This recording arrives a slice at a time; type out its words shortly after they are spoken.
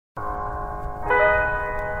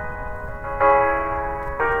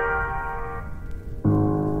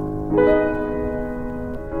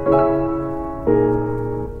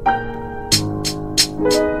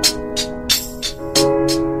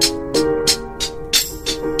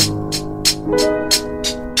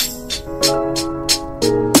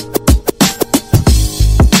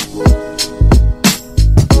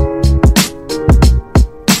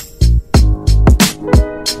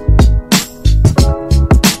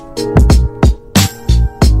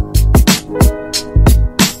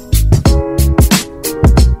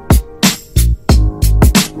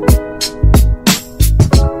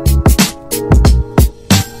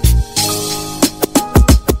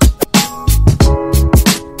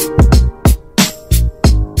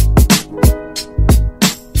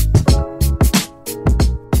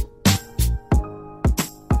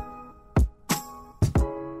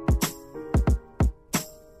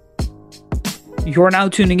You're now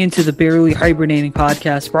tuning into the Barely Hibernating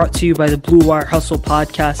podcast, brought to you by the Blue Wire Hustle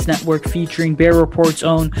Podcast Network, featuring Bear Report's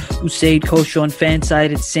own Usaid Kosho and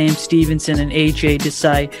fan-sided Sam Stevenson and AJ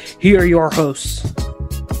Desai. Here are your hosts.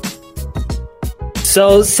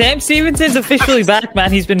 So Sam Stevenson's officially back,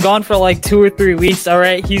 man. He's been gone for like 2 or 3 weeks. All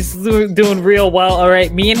right, he's doing real well. All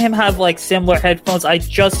right, me and him have like similar headphones. I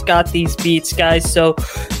just got these Beats, guys. So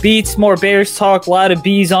Beats, more Bears talk, a lot of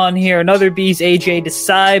B's on here. Another B's, AJ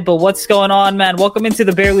Desai. But what's going on, man? Welcome into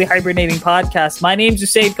the Barely Hibernating podcast. My name's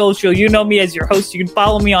Usaid Kosho. You know me as your host. You can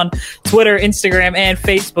follow me on Twitter, Instagram, and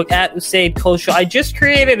Facebook at Usaid Kosho. I just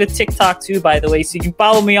created a TikTok too, by the way, so you can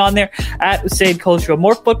follow me on there at Usaid Kosho.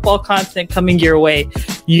 More football content coming your way.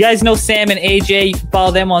 You guys know Sam and AJ. You can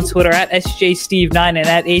follow them on Twitter at SJSteve9 and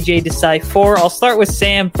at AJ Desai4. I'll start with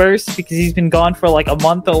Sam first because he's been gone for like a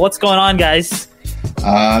month. What's going on, guys?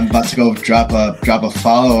 I'm about to go drop a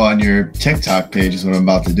follow on your TikTok page is what I'm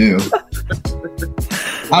about to do.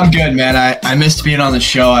 I'm good, man. I missed being on the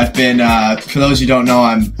show. I've been, for those who don't know,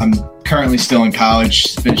 I'm currently still in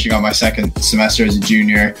college, finishing on my second semester as a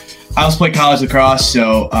junior. I also play college lacrosse,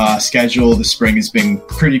 so schedule this spring has been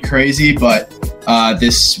pretty crazy, but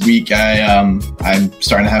this week I'm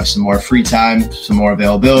starting to have some more free time, some more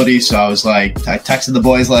availability. So I was like, I texted the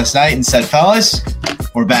boys last night and said, fellas,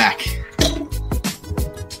 we're back.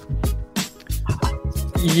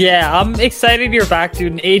 Yeah, I'm excited you're back,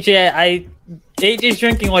 dude. And AJ's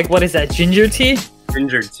drinking like, what is that, ginger tea?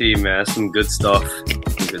 Ginger tea, man. Some good stuff.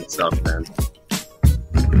 Good stuff, man.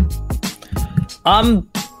 I'm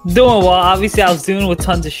doing well. Obviously, I was dealing with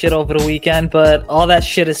tons of shit over the weekend, but all that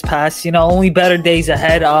shit is past. You know, only better days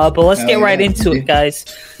ahead. But let's get right into it, guys.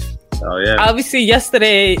 Oh, yeah. Obviously,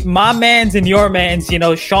 yesterday, my mans and your mans, you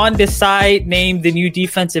know, Sean Desai named the new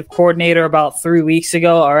defensive coordinator about 3 weeks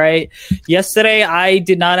ago, all right? Yesterday, I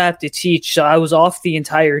did not have to teach, so I was off the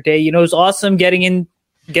entire day. You know, it was awesome getting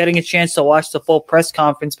a chance to watch the full press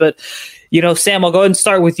conference, but you know, Sam, I'll go ahead and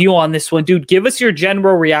start with you on this one, dude. Give us your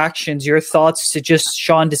general reactions, your thoughts to just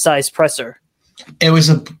Sean Desai's presser. It was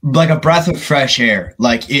like a breath of fresh air.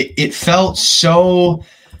 Like it felt so,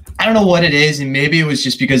 I don't know what it is, and maybe it was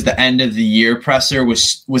just because the end of the year presser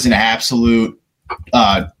was an absolute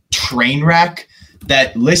train wreck.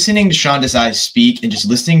 That listening to Sean Desai speak and just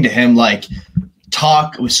listening to him like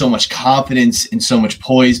talk with so much confidence and so much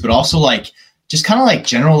poise, but also like just kind of like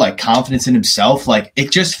general like confidence in himself. Like it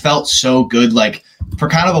just felt so good. Like for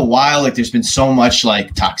kind of a while, like there's been so much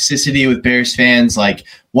like toxicity with Bears fans. Like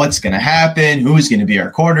what's going to happen? Who's going to be our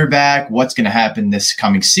quarterback? What's going to happen this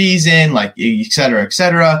coming season? Like et cetera, et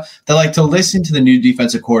cetera. That like to listen to the new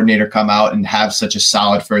defensive coordinator come out and have such a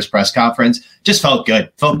solid first press conference just felt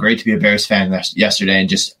good. Felt great to be a Bears fan yesterday and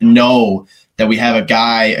just know that we have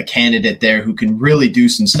a candidate there who can really do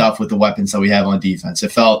some stuff with the weapons that we have on defense.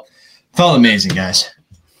 It felt amazing, guys.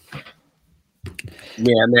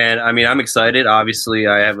 Yeah, man. I mean, I'm excited. Obviously,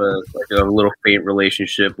 I have a little faint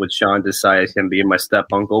relationship with Sean Desai as him being my step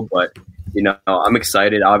uncle, but you know, I'm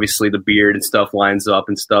excited. Obviously, the beard and stuff lines up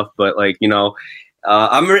and stuff, but like, you know,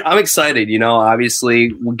 I'm excited. You know,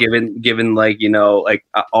 obviously, given like, you know, like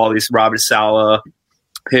all this Robert Saleh,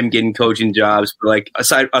 him getting coaching jobs, but like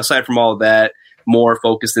aside from all of that, more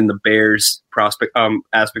focused in the Bears prospect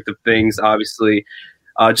aspect of things, obviously.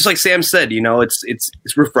 Just like Sam said, you know, it's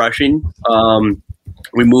refreshing.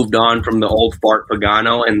 We moved on from the old fart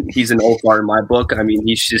Pagano, and he's an old fart in my book. I mean,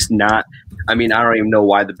 he's just not. I mean, I don't even know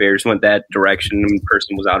why the Bears went that direction. I mean, the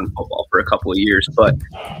person was out in football for a couple of years, but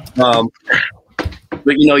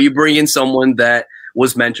you know, you bring in someone that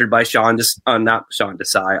was mentored by not Sean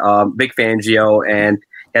Desai, Vic Fangio, and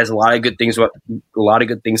has a lot of good things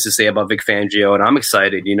to say about Vic Fangio, and I'm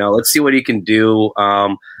excited. You know, let's see what he can do.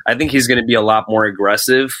 I think he's going to be a lot more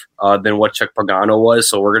aggressive than what Chuck Pagano was,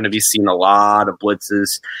 so we're going to be seeing a lot of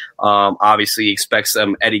blitzes. Obviously, he expects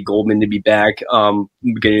Eddie Goldman to be back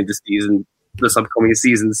beginning of this upcoming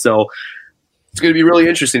season. So it's going to be really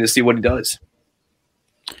interesting to see what he does.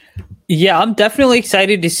 Yeah, I'm definitely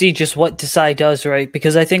excited to see just what Desai does, right?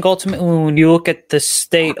 Because I think ultimately when you look at the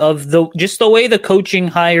state of the way the coaching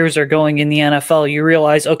hires are going in the NFL, you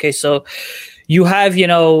realize, okay, so you have, you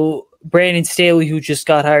know, Brandon Staley, who just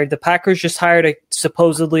got hired. The Packers just hired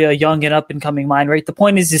supposedly a young and up-and-coming mind, right? The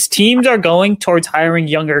point is teams are going towards hiring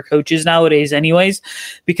younger coaches nowadays anyways,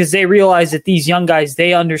 because they realize that these young guys,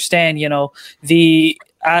 they understand, you know, the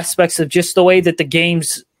aspects of just the way that the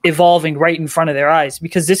game's evolving right in front of their eyes,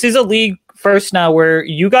 because this is a league first now where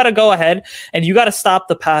you got to go ahead and you got to stop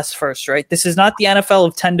the pass first, right? This is not the NFL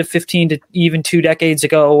of 10 to 15 to even 2 decades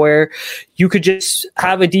ago where you could just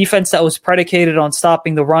have a defense that was predicated on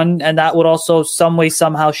stopping the run, and that would also some way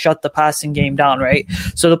somehow shut the passing game down, right?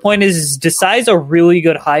 So the point is Desai's a really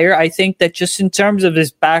good hire. I think that just in terms of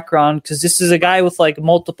his background, because this is a guy with like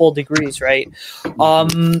multiple degrees, right?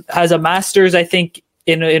 Has a master's, I think,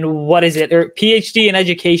 in what is it, or PhD in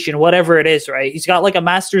education, whatever it is, right? He's got like a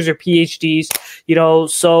master's or PhDs,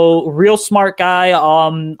 so real smart guy.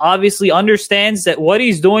 Obviously understands that what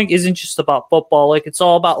he's doing isn't just about football. Like it's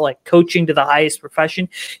all about like coaching to the highest profession.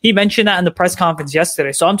 He mentioned that in the press conference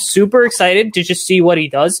yesterday. So I'm super excited to just see what he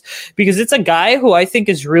does, because it's a guy who I think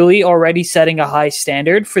is really already setting a high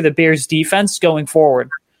standard for the Bears defense going forward.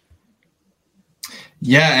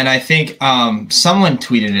 Yeah, and I think someone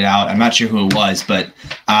tweeted it out. I'm not sure who it was, but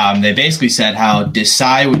they basically said how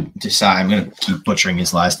Desai, I'm going to keep butchering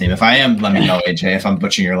his last name. If I am, let me know, AJ, if I'm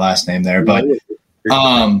butchering your last name there. But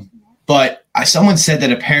someone said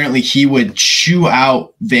that apparently he would chew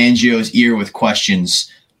out Fangio's ear with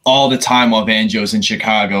questions all the time while Fangio's in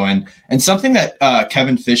Chicago. And something that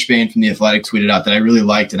Kevin Fishbane from The Athletic tweeted out that I really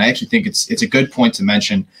liked, and I actually think it's a good point to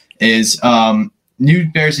mention, is new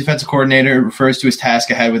Bears defensive coordinator refers to his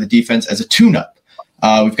task ahead with the defense as a tune-up.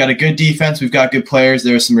 We've got a good defense. We've got good players.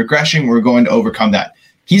 There's some regression. We're going to overcome that.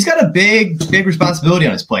 He's got a big responsibility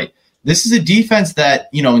on his plate. This is a defense that,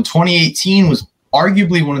 in 2018 was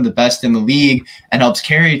arguably one of the best in the league and helps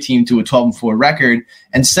carry a team to a 12-4 record.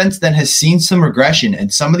 And since then has seen some regression.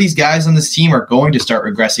 And some of these guys on this team are going to start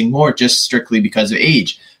regressing more just strictly because of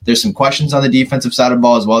age. There's some questions on the defensive side of the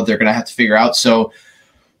ball as well that they're going to have to figure out. So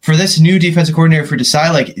for this new defensive coordinator for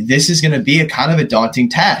Desai, like this is going to be a kind of a daunting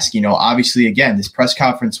task. Obviously, again, this press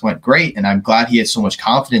conference went great, and I'm glad he had so much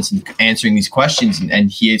confidence in answering these questions. And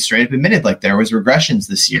he had straight up admitted like there was regressions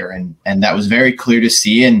this year, and that was very clear to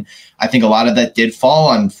see. And I think a lot of that did fall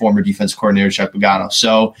on former defense coordinator Chuck Pagano.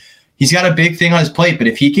 So he's got a big thing on his plate, but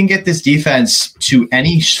if he can get this defense to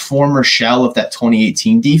any former shell of that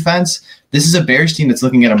 2018 defense, this is a Bears team that's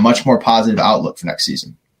looking at a much more positive outlook for next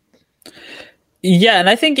season. Yeah, and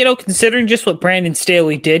I think, considering just what Brandon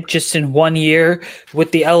Staley did just in 1 year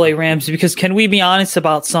with the LA Rams, because can we be honest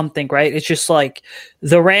about something, right? It's just like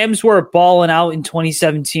the Rams were balling out in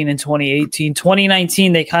 2017 and 2018.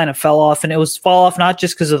 2019, they kind of fell off, and it was fall off not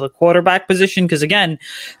just because of the quarterback position, because again,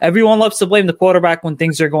 everyone loves to blame the quarterback when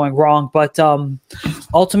things are going wrong. But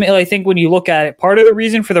ultimately, I think when you look at it, part of the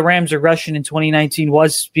reason for the Rams' regression in 2019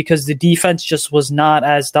 was because the defense just was not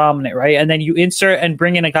as dominant, right? And then you insert and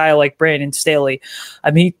bring in a guy like Brandon Staley.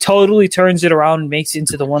 I mean, he totally turns it around and makes it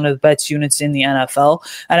into one of the best units in the NFL.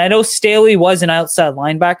 And I know Staley was an outside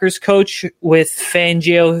linebackers coach with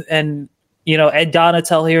Fangio and Ed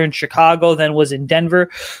Donatel here in Chicago, then was in Denver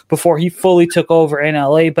before he fully took over in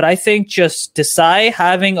LA. But I think just Desai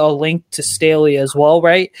having a link to Staley as well,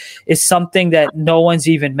 right, is something that no one's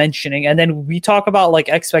even mentioning. And then we talk about like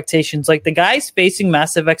expectations, like the guy's facing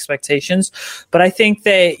massive expectations. But I think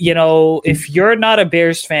that, if you're not a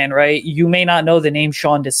Bears fan, right, you may not know the name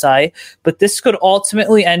Sean Desai, but this could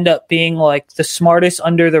ultimately end up being like the smartest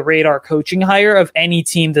under the radar coaching hire of any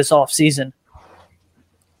team this offseason.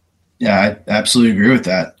 Yeah, I absolutely agree with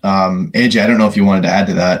that. AJ, I don't know if you wanted to add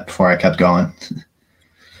to that before I kept going.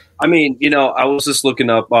 I mean, I was just looking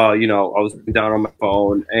up, I was looking down on my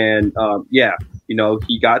phone and,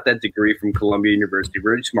 he got that degree from Columbia University,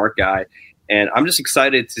 really smart guy. And I'm just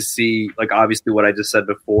excited to see, like, obviously what I just said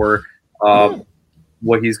before,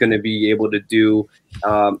 what he's going to be able to do.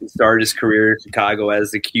 He started his career in Chicago as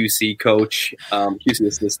the QC coach, QC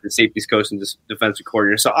assistant, safeties coach, and just defensive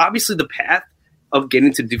coordinator. So obviously the path of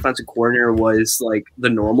getting to defensive coordinator was like the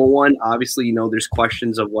normal one. Obviously, there's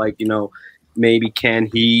questions of like, maybe can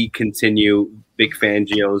he continue Big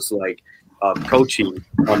Fangio's like coaching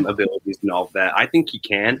abilities and all of that. I think he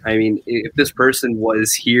can. I mean, if this person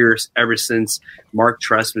was here ever since Mark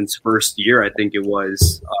Trestman's first year, I think it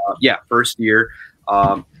was, first year,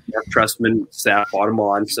 Mark Trestman staff brought him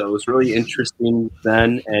on. So it was really interesting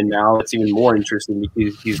then. And now it's even more interesting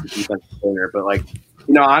because he's the defensive coordinator. But like,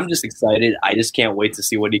 I'm just excited. I just can't wait to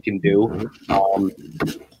see what he can do.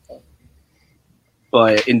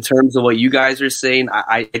 But in terms of what you guys are saying,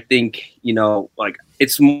 I think, like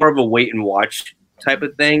it's more of a wait and watch type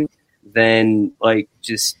of thing than like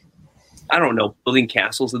just, I don't know, building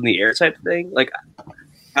castles in the air type of thing. Like,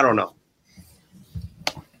 I don't know.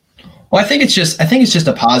 Well, I think it's just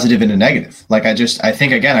a positive and a negative. Like, I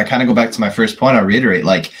think, again, I kind of go back to my first point. I'll reiterate,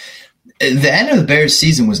 like, the end of the Bears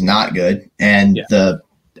season was not good. And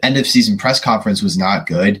end of season press conference was not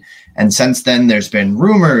good. And since then, there's been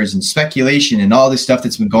rumors and speculation and all this stuff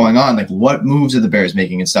that's been going on. Like, what moves are the Bears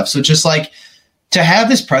making and stuff? So just like to have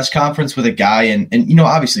this press conference with a guy and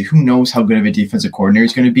obviously who knows how good of a defensive coordinator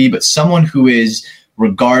is going to be, but someone who is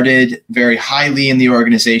regarded very highly in the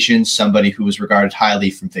organization, somebody who was regarded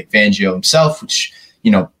highly from Vic Fangio himself, which,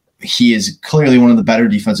 he is clearly one of the better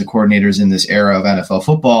defensive coordinators in this era of NFL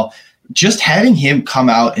football. Just having him come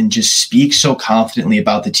out and just speak so confidently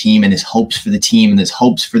about the team and his hopes for the team and his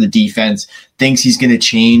hopes for the defense, thinks he's going to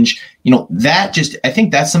change, I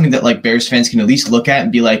think that's something that like Bears fans can at least look at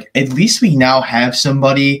and be like, at least we now have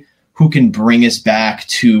somebody who can bring us back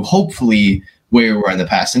to hopefully where we were in the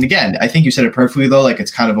past. And again, I think you said it perfectly though, like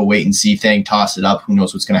it's kind of a wait and see thing, toss it up, who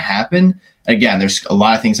knows what's going to happen. Again, there's a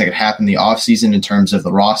lot of things that could happen in the offseason in terms of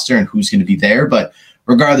the roster and who's going to be there. But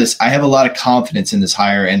regardless, I have a lot of confidence in this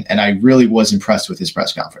hire, and I really was impressed with his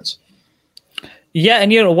press conference. Yeah,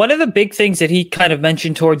 and one of the big things that he kind of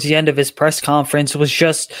mentioned towards the end of his press conference was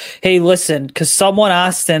just, hey, listen, because someone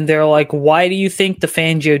asked him, they're like, why do you think the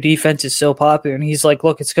Fangio defense is so popular? And he's like,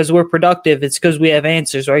 look, it's because we're productive. It's because we have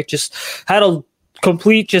answers, right? Just had a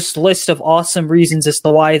complete just list of awesome reasons as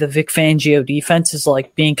to why the Vic Fangio defense is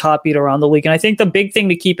like being copied around the league. And I think the big thing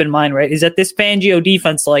to keep in mind, right, is that this Fangio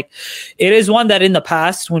defense, like it is one that in the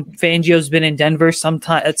past when Fangio's been in Denver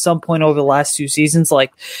sometime at some point over the last 2 seasons,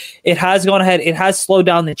 like it has gone ahead, it has slowed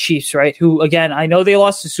down the Chiefs, right? Who again, I know they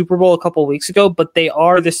lost the Super Bowl a couple of weeks ago, but they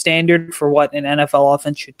are the standard for what an NFL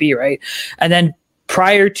offense should be, right? And then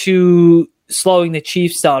prior to slowing the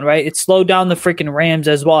Chiefs down, right? It slowed down the freaking Rams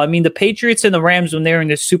as well. I mean, the Patriots and the Rams when they were in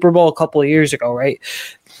the Super Bowl a couple of years ago, right?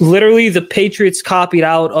 Literally the Patriots copied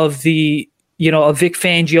out of the of Vic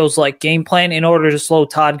Fangio's like game plan in order to slow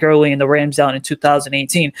Todd Gurley and the Rams down in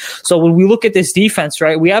 2018. So when we look at this defense,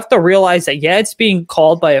 right, we have to realize that, yeah, it's being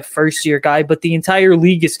called by a first-year guy, but the entire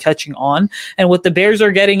league is catching on. And what the Bears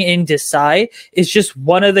are getting in Desai is just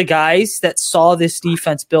one of the guys that saw this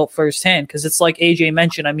defense built firsthand. Because it's like AJ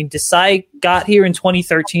mentioned, I mean, Desai got here in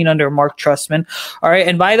 2013 under Mark Trestman. All right,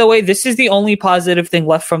 and by the way, this is the only positive thing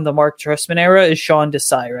left from the Mark Trestman era is Sean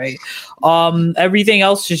Desai, right? Everything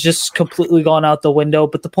else is just completely gone out the window.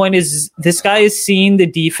 But the point is, this guy has seen the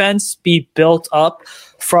defense be built up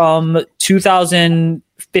from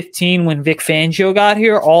 2015 when Vic Fangio got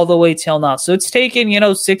here all the way till now. So it's taken,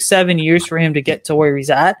 6-7 years for him to get to where he's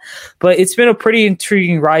at. But it's been a pretty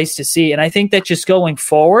intriguing rise to see. And I think that just going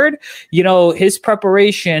forward, his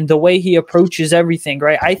preparation, the way he approaches everything,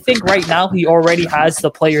 right? I think right now he already has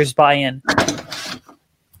the players buy-in.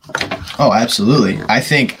 Oh, absolutely. I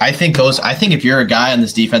think if you're a guy on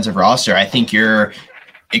this defensive roster, I think you're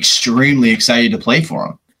extremely excited to play for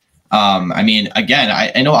him. I mean, again,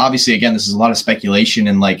 I know obviously, again, this is a lot of speculation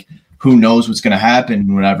and like who knows what's going to happen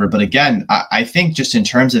and whatever. But again, I think just in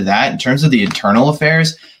terms of that, in terms of the internal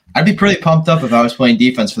affairs, I'd be pretty pumped up if I was playing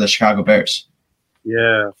defense for the Chicago Bears.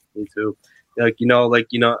 Yeah, me too.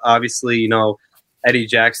 Obviously, Eddie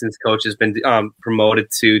Jackson's coach has been promoted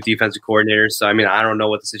to defensive coordinator. So, I mean, I don't know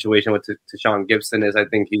what the situation with Tashaun Gibson is. I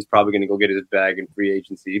think he's probably going to go get his bag in free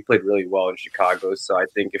agency. He played really well in Chicago. So I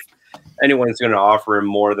think if anyone's going to offer him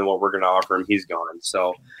more than what we're going to offer him, he's gone.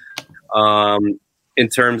 So in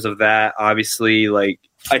terms of that, obviously, like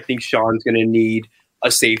I think Sean's going to need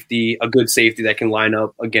a good safety that can line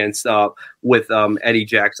up against with Eddie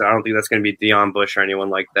Jackson. I don't think that's going to be Deion Bush or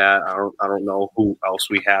anyone like that. I don't know who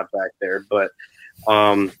else we have back there, but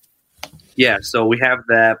so we have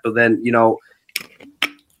that, but then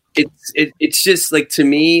it's just like, to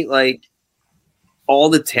me, like all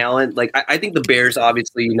the talent, like I think the Bears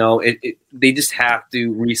obviously they just have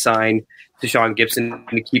to re-sign Tashaun Gibson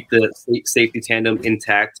to keep the safety tandem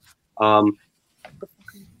intact. All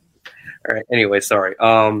right, anyway, sorry.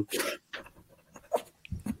 Lost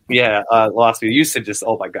me. You said just,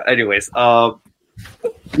 oh my god. Anyways, so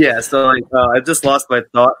like I just lost my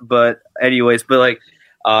thought, but anyways, you're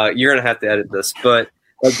gonna have to edit this. But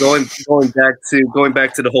going back to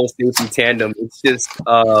the whole safety tandem, it's just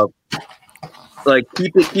like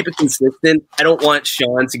keep it consistent. I don't want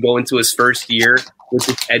Sean to go into his first year with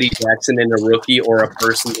just Eddie Jackson and a rookie or a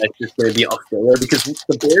person that's just going to be a filler, because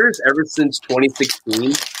the Bears ever since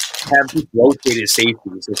 2016 have just rotated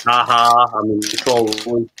safeties. It's Quentin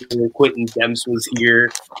Demps was here.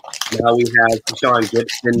 Now we have Tashaun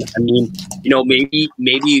Gibson. I mean,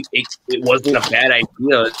 maybe it wasn't a bad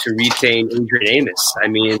idea to retain Adrian Amos. I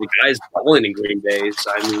mean, the guy's balling in Green Bay. So,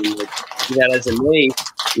 I mean, like, he had as a name,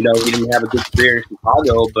 he didn't have a good career in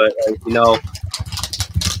Chicago, but,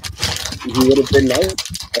 he would have been nice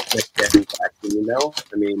at Jackson,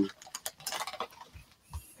 I mean.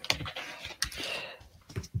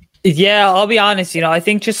 Yeah, I'll be honest. I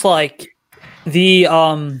think just like the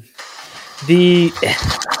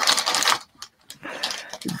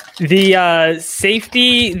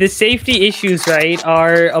safety issues, right,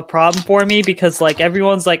 are a problem for me because like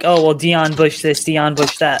everyone's like, oh well, Deion Bush this, Deion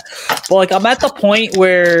Bush that. But like I'm at the point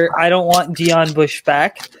where I don't want Deion Bush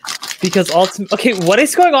back because ultimately, okay, what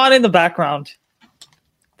is going on in the background?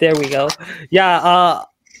 There we go. Yeah. Oh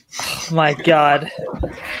my God.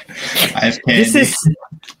 I have candy.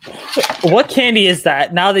 What candy is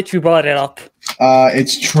that? Now that you brought it up.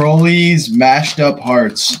 It's Trolli's mashed up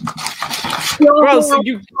hearts. Bro, so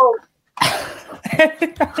you.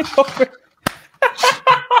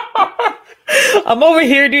 I'm over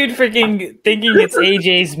here, dude, freaking thinking it's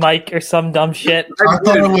AJ's mic or some dumb shit. I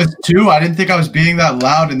thought it was 2. I didn't think I was being that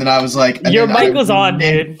loud, and then I was like, your mic was on,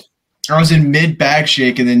 dude. I was in mid bag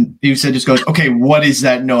shake, and then he just goes, "Okay, what is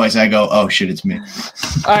that noise?" I go, "Oh shit, it's me."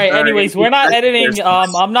 All right. Anyways, we're not editing.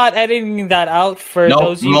 I'm not editing that out for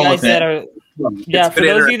those of you guys that are. Yeah, for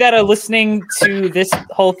those of you that are listening to this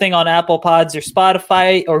whole thing on Apple Pods or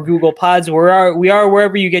Spotify or Google Pods, we are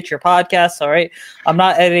wherever you get your podcasts. All right, I'm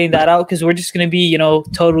not editing that out because we're just going to be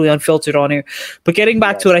totally unfiltered on here. But getting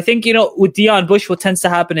back to it, I think with Deion Bush, what tends to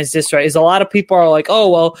happen is this, right? Is a lot of people are like, oh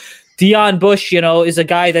well, Deion Bush, is a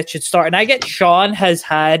guy that should start. And I get Sean has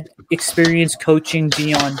had experience coaching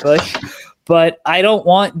Deion Bush. But I don't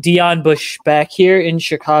want Deion Bush back here in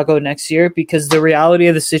Chicago next year because the reality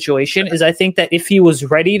of the situation is I think that if he was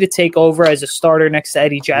ready to take over as a starter next to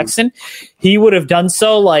Eddie Jackson, he would have done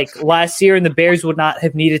so like last year, and the Bears would not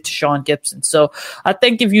have needed Deshaun Gibson. So I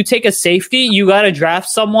think if you take a safety, you got to draft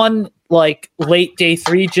someone like late day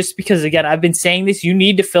 3 just because, again, I've been saying this, you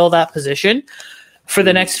need to fill that position for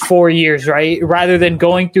the next 4 years, right? Rather than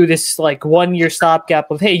going through this like 1 year stopgap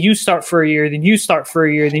of, hey, you start for a year, then you start for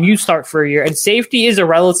a year, then you start for a year. And safety is a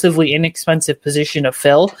relatively inexpensive position to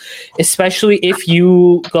fill, especially if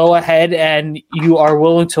you go ahead and you are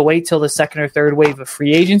willing to wait till the second or third wave of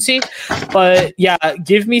free agency. But yeah,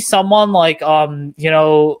 give me someone like, a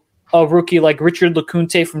rookie like Richard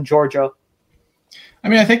LeCounte from Georgia. I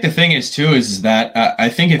mean, I think the thing is that I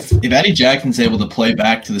think if Eddie Jackson's able to play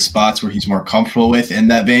back to the spots where he's more comfortable with in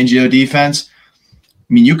that Fangio defense,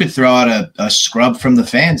 I mean, you could throw out a scrub from the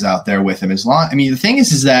fans out there with him the thing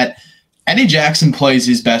is that Eddie Jackson plays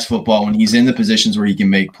his best football when he's in the positions where he can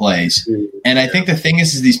make plays. And I think the thing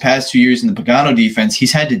is these past 2 years in the Pagano defense,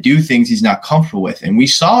 he's had to do things he's not comfortable with. And we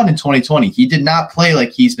saw it in 2020. He did not play like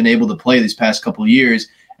he's been able to play these past couple of years,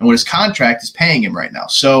 and what his contract is paying him right now.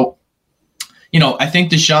 So, I think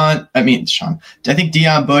Deion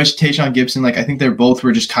Bush, Tayshaun Gibson, I think they're both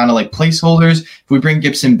were just kind of like placeholders. If we bring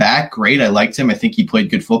Gibson back, great. I liked him. I think he played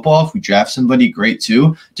good football. If we draft somebody, great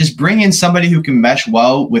too. Just bring in somebody who can mesh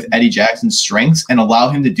well with Eddie Jackson's strengths and allow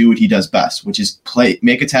him to do what he does best, which is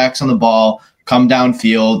make attacks on the ball, come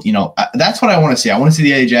downfield. That's what I want to see. I want to see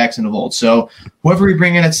the Eddie Jackson of old. So whoever we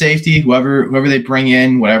bring in at safety, whoever they bring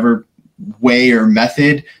in, whatever way or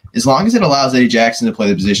method, as long as it allows Eddie Jackson to play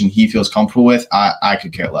the position he feels comfortable with, I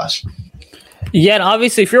could care less. Yeah, and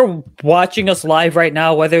obviously if you're watching us live right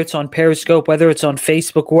now, whether it's on Periscope, whether it's on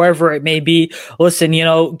Facebook, wherever it may be, listen,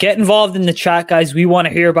 get involved in the chat, guys. We want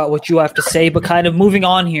to hear about what you have to say, but kind of moving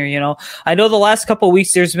on here, I know the last couple of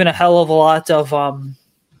weeks there's been a hell of a lot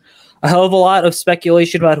of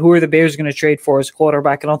speculation about who are the Bears going to trade for as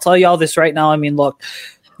quarterback, and I'll tell you all this right now. I mean, look,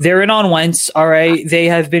 they're in on Wentz, all right? They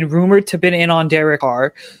have been rumored to been in on Derek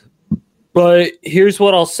Carr. But here's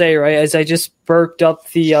what I'll say, right? As I just burped up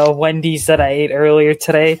the Wendy's that I ate earlier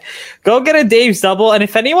today, go get a Dave's Double. And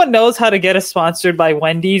if anyone knows how to get us sponsored by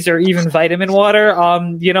Wendy's or even Vitamin Water,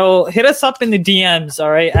 hit us up in the DMs, all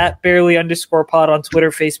right? At @barely_pod on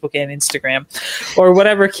Twitter, Facebook, and Instagram, or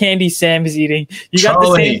whatever candy Sam is eating. You got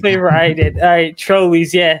the same flavor I did. All right,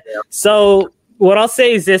 Trollies, yeah. So what I'll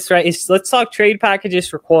say is this, right? Let's talk trade packages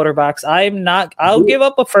for quarterbacks. I'll give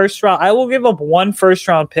up a first round. I will give up 1 first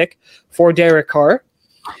round pick for Derek Carr.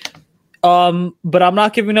 But I'm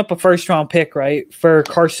not giving up a first round pick, right, for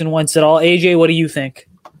Carson Wentz at all. AJ, what do you think?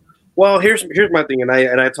 Well, here's my thing, and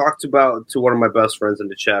I talked to one of my best friends in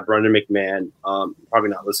the chat, Brendan McMahon. Probably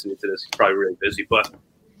not listening to this; he's probably really busy, but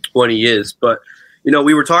when he is,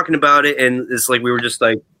 we were talking about it, and it's like we were just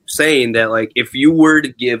like saying that like if you were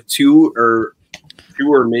to give two or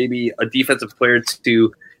maybe a defensive player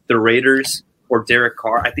to the Raiders or Derek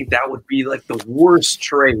Carr, I think that would be like the worst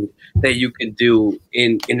trade that you can do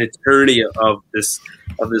in eternity of this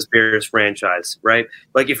Bears franchise, right?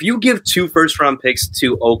 Like if you give 2 first-round picks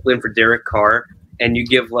to Oakland for Derek Carr and you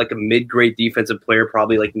give like a mid-grade defensive player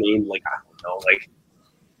probably like named like, I don't know, like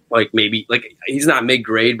maybe he's not mid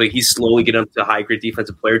grade, but he's slowly getting up to high grade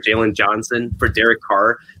defensive player. Jalen Johnson for Derek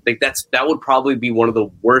Carr. That would probably be one of the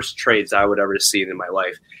worst trades I would ever see in my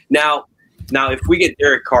life. Now, if we get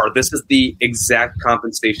Derek Carr, this is the exact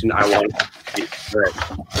compensation I want to see. Right.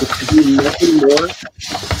 It should be nothing more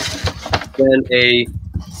than a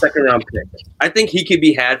second-round pick. I think he could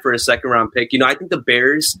be had for a second-round pick. I think the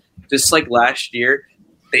Bears, just like last year,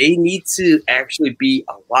 they need to actually be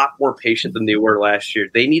a lot more patient than they were last year.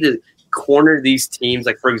 They need to corner these teams.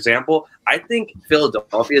 Like, for example, I think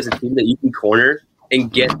Philadelphia is a team that you can corner and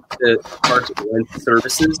get the Carson Wentz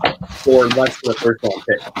services for less than a first-round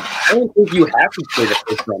pick. I don't think you have to trade a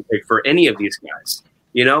first-round pick for any of these guys.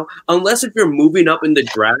 Unless if you're moving up in the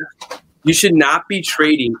draft, you should not be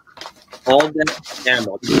trading all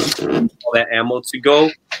that ammo to go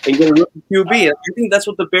and get a rookie QB. And I think that's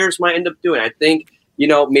what the Bears might end up doing. I think,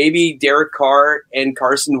 maybe Derek Carr and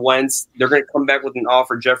Carson Wentz, they're going to come back with an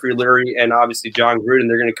offer. Jeffrey Lurie and obviously John Gruden,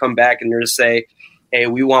 they're going to come back and they're going to say, hey,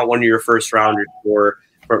 we want one of your first rounders for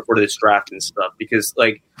this draft and stuff. Because,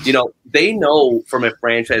 they know from a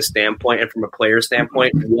franchise standpoint and from a player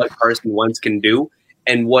standpoint what Carson Wentz can do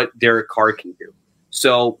and what Derek Carr can do.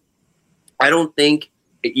 So I don't think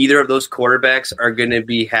either of those quarterbacks are going to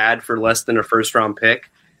be had for less than a first-round pick.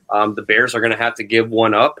 The Bears are going to have to give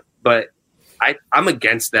one up, but I'm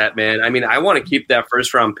against that, man. I mean, I want to keep that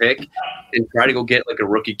first-round pick and try to go get a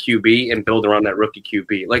rookie QB and build around that rookie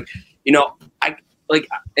QB.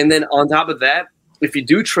 And then on top of that, if you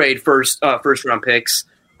do trade first-round picks,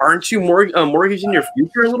 aren't you mortgaging your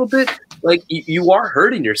future a little bit? You are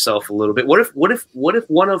hurting yourself a little bit. What if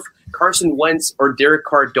one of Carson Wentz or Derek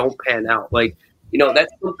Carr don't pan out?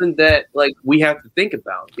 That's something that we have to think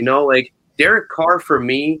about. Derek Carr for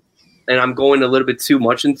me, and I'm going a little bit too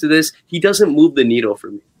much into this, he doesn't move the needle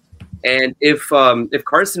for me. And if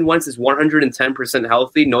Carson Wentz is 110%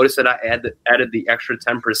 healthy, notice that I added the extra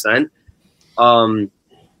 10%.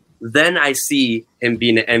 Then I see him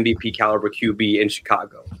being an MVP caliber QB in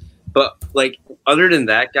Chicago. But other than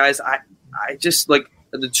that, guys, I just the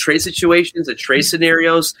trade situations, the trade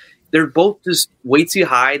scenarios, they're both just way too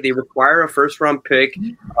high. They require a first-round pick,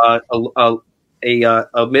 a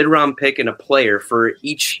mid-round pick, and a player for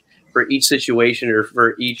each situation or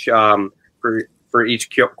for each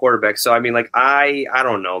quarterback. So I mean, I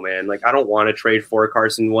don't know, man. I don't want to trade for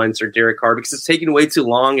Carson Wentz or Derek Carr because it's taking way too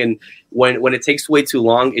long. And when it takes way too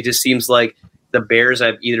long, it just seems like the Bears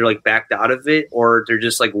have either backed out of it or they're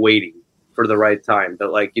just waiting for the right time.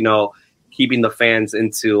 But keeping the fans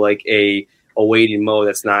into a waiting mode,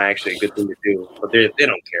 that's not actually a good thing to do. But they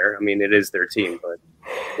don't care. I mean, it is their team, but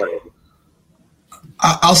whatever.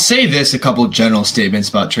 I'll say this, a couple of general statements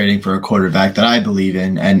about trading for a quarterback that I believe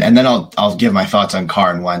in, and then I'll give my thoughts on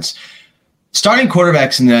Carr and Wentz. Starting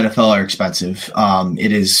quarterbacks in the NFL are expensive.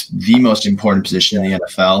 It is the most important position in the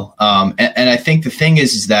NFL. And I think the thing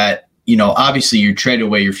is that, obviously you trade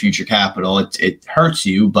away your future capital. It hurts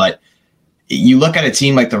you, but you look at a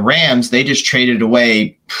team like the Rams, they just traded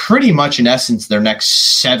away pretty much in essence their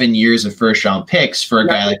next 7 years of first-round picks for a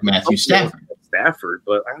guy like Matthew Stafford.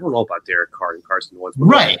 But I don't know about Derek Carr and Carson Wentz.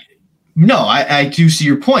 Right. No, I do see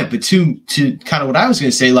your point. But to kind of what I was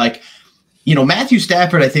going to say, Matthew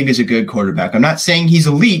Stafford, I think, is a good quarterback. I'm not saying he's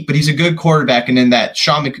elite, but he's a good quarterback. And in that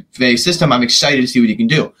Sean McVay system, I'm excited to see what he can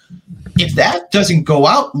do. If that doesn't go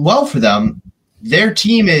out well for them, their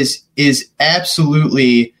team is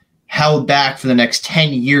absolutely held back for the next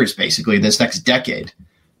 10 years, basically, this next decade.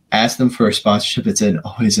 Ask them for a sponsorship. It's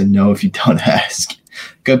always a no if you don't ask.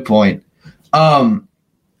 Good point.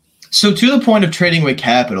 So to the point of trading away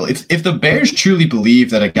capital, if the Bears truly believe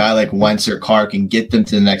that a guy like Wentz or Carr can get them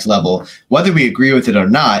to the next level, whether we agree with it or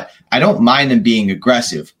not, I don't mind them being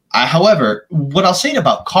aggressive. However, what I'll say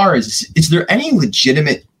about Carr is there any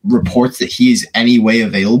legitimate reports that he is any way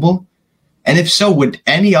available? And if so, would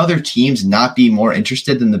any other teams not be more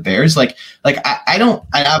interested than the Bears? I don't,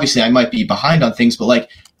 and obviously I might be behind on things, but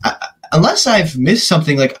unless I've missed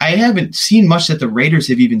something, I haven't seen much that the Raiders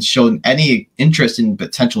have even shown any interest in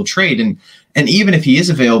potential trade. And even if he is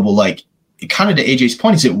available, kind of to AJ's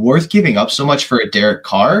point, is it worth giving up so much for a Derek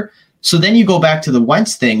Carr? So then you go back to the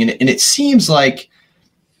Wentz thing, and it seems like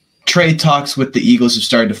trade talks with the Eagles have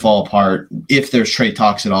started to fall apart. If there's trade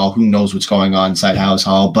talks at all, who knows what's going on inside House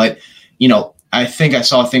Hall. But, I think I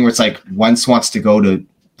saw a thing where it's Wentz wants to go to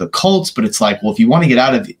the Colts, but it's well, if you want to get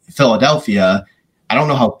out of Philadelphia, I don't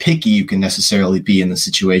know how picky you can necessarily be in the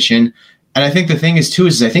situation. And I think the thing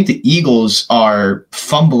is I think the Eagles are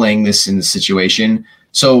fumbling this in the situation.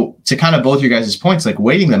 So to kind of both your guys' points,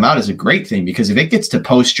 waiting them out is a great thing, because if it gets to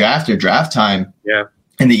post-draft or draft time,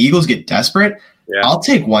 and the Eagles get desperate, Yeah. I'll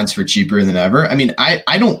take Wentz for cheaper than ever. I mean,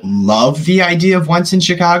 I don't love the idea of Wentz in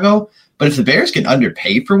Chicago, but if the Bears can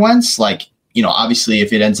underpay for Wentz, like, you know, obviously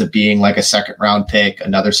if it ends up being like a second round pick,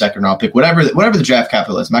 another second round pick, whatever the draft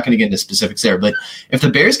capital is, I'm not going to get into specifics there, but if the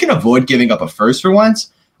Bears can avoid giving up a first for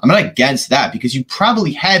Wentz, I'm not against that, because you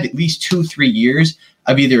probably have at least 2-3 years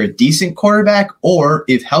of either a decent quarterback or,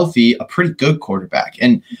 if healthy, a pretty good quarterback.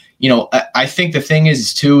 And, you know, I think the thing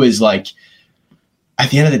is too, is like, at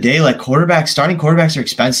the end of the day, like starting quarterbacks are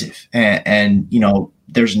expensive, and you know,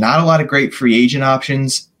 there's not a lot of great free agent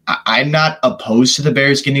options. I'm not opposed to the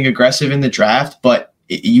Bears getting aggressive in the draft, but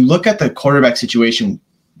you look at the quarterback situation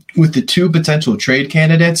with the two potential trade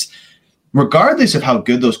candidates, regardless of how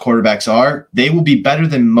good those quarterbacks are, they will be better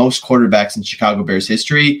than most quarterbacks in Chicago Bears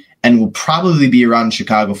history and will probably be around in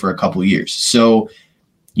Chicago for a couple of years. So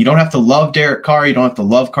you don't have to love Derek Carr, you don't have to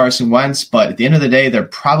love Carson Wentz, but at the end of the day, they're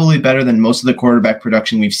probably better than most of the quarterback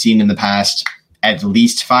production we've seen in the past at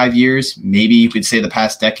least 5 years. Maybe you could say the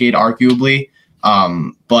past decade, arguably.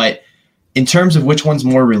 But in terms of which one's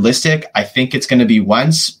more realistic, I think it's going to be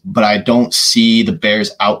Wentz, but I don't see the Bears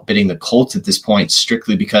outbidding the Colts at this point,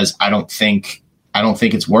 strictly because I don't think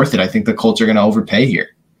it's worth it. I think the Colts are going to overpay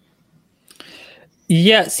here.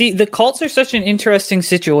 Yeah, see, the Colts are such an interesting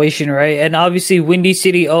situation, right? And obviously, Windy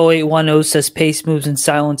City 0810 says pace moves in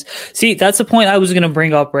silence. See, that's the point I was going to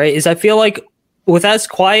bring up, right? Is I feel like with as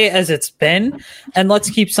quiet as it's been, and let's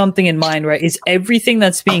keep something in mind, right? Is everything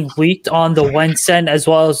that's being leaked on the Wentz end as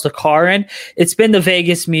well as the Carr end, it's been the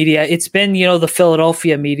Vegas media, it's been, you know, the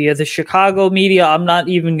Philadelphia media, the Chicago media, I'm not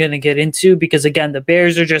even going to get into, because again, the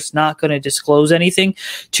Bears are just not going to disclose anything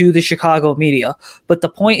to the Chicago media. But the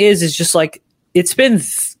point is just like, it's been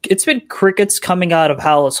crickets coming out of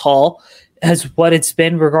Hallis Hall as what it's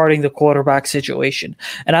been regarding the quarterback situation.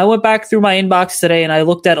 And I went back through my inbox today and I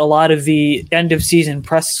looked at a lot of the end of season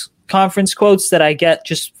press conference quotes that I get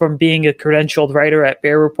just from being a credentialed writer at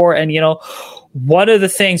Bear Report. And, you know, one of the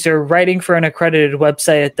things, they're writing for an accredited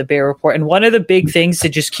website at the Bear Report, and one of the big things to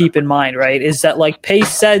just keep in mind, right, is that like Pace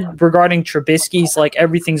said regarding Trubisky's, like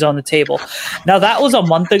everything's on the table. Now that was a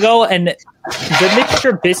month ago, and the Mitch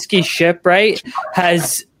Trubisky ship, right,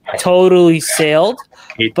 has totally sailed.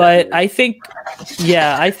 But I think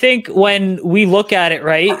when we look at it,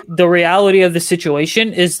 right, the reality of the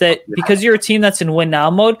situation is that because you're a team that's in win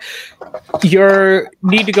now mode, you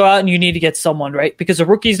need to go out and you need to get someone, right? Because a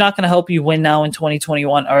rookie's not going to help you win now in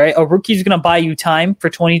 2021, all right? A rookie's going to buy you time for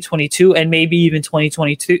 2022 and maybe even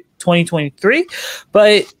 2023.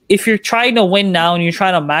 But if you're trying to win now and you're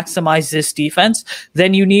trying to maximize this defense,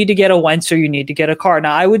 then you need to get a Wentz or you need to get a Carr.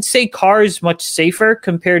 Now, I would say Carr is much safer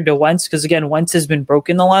compared to Wentz because, again, Wentz has been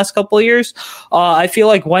broken the last couple of years. I feel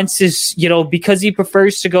like Wentz is, you know, because he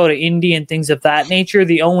prefers to go to Indy and things of that nature,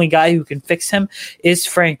 the only guy who can fix him is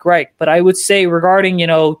Frank Reich. But I would say regarding, you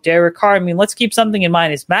know, Derek Carr, I mean, let's keep something in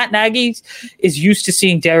mind is Matt Nagy is used to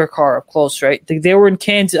seeing Derek Carr up close, right? They were in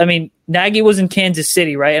Kansas. I mean, Nagy was in Kansas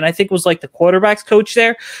City, right? And I think was like the quarterback's coach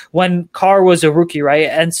there when Carr was a rookie, right?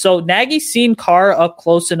 And so Nagy's seen Carr up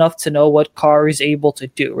close enough to know what Carr is able to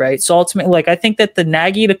do, right? So ultimately, like, I think that the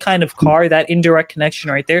Nagy to kind of Carr, that indirect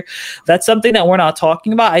connection right there, that's something that we're not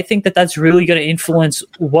talking about. I think that that's really going to influence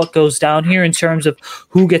what goes down here in terms of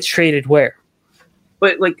who gets traded where.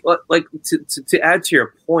 But like to add to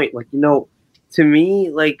your point, like, you know, to me,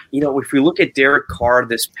 like, you know, if we look at Derek Carr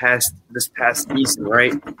this past season,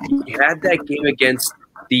 right? He had that game against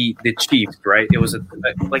the Chiefs, right? It was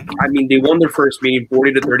they won their first meeting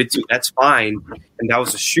 40-32. That's fine, and that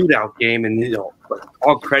was a shootout game, and you know,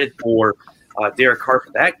 all credit for Derek Carr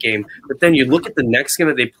for that game. But then you look at the next game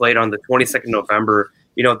that they played on the 22nd of November.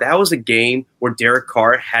 You know, that was a game where Derek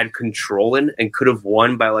Carr had control in and could have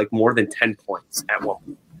won by like more than 10 points at one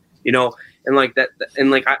point. You know. And like that, and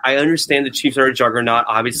like I understand the Chiefs are a juggernaut.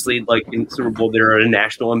 Obviously, like in the Super Bowl, they're a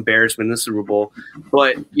national embarrassment in the Super Bowl.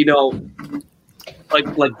 But you know,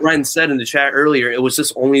 like Brent said in the chat earlier, it was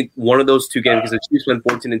just only one of those two games because the Chiefs went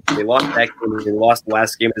 14-2. They lost that game, and they lost the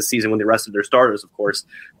last game of the season when they rested their starters, of course.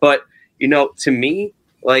 But you know, to me,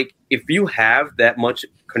 like if you have that much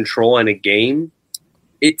control in a game,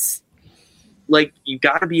 it's like you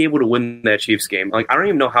got to be able to win that Chiefs game. Like I don't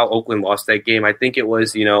even know how Oakland lost that game. I think it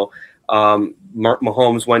was, you know.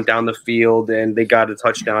 Mahomes went down the field and they got a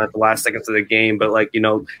touchdown at the last seconds of the game. But like, you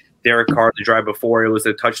know, Derek Carr, the drive before, it was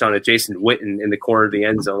a touchdown at Jason Witten in the corner of the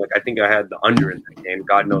end zone. Like, I think I had the under in that game.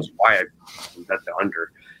 God knows why I bet the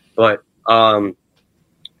under. But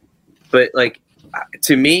like,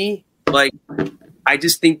 to me, like, I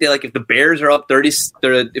just think that like if the Bears are up 30,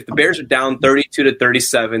 if the Bears are down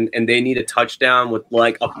 32-37 and they need a touchdown with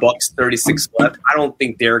like a $1.36 left, I don't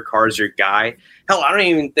think Derek Carr's your guy. Hell, I don't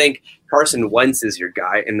even think Carson Wentz is your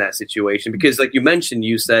guy in that situation because, like you mentioned,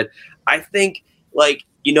 you said I think like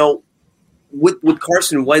with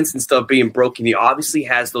Carson Wentz and stuff being broken, he obviously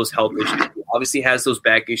has those health issues. He obviously has those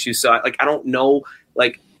back issues. So I don't know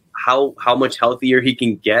like how much healthier he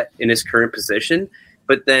can get in his current position.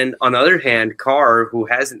 But then on the other hand, Carr, who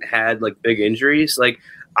hasn't had like big injuries, like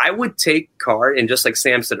I would take Carr, and just like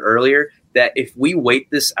Sam said earlier, that if we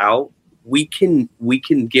wait this out, we can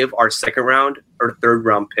give our second round or third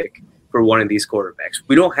round pick for one of these quarterbacks.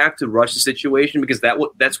 We don't have to rush the situation because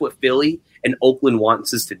that's what Philly and Oakland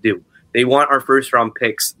wants us to do. They want our first round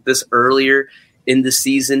picks this earlier in the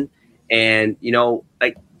season, and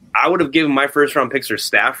like. I would have given my first round picks for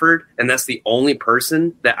Stafford, and that's the only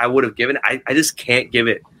person that I would have given. I just can't give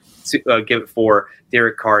it for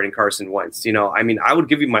Derek Carr and Carson Wentz. I mean, I would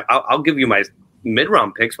give you I'll give you my mid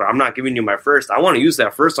round picks, but I'm not giving you my first. I want to use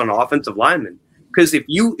that first on an offensive lineman because if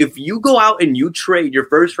you go out and you trade your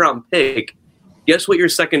first round pick, guess what your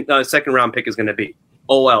second round pick is going to be?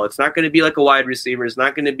 Oh well, it's not going to be like a wide receiver. It's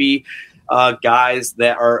not going to be guys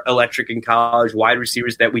that are electric in college, wide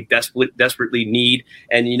receivers that we desperately need.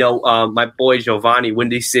 And, my boy Giovanni,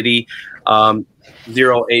 Windy City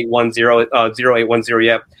 0810,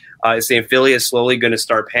 yep, is saying Philly is slowly going to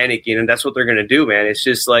start panicking. And that's what they're going to do, man. It's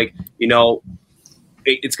just like,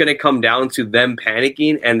 it's going to come down to them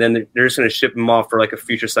panicking, and then they're just going to ship them off for like a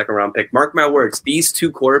future second round pick. Mark my words, these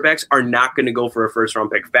two quarterbacks are not going to go for a first round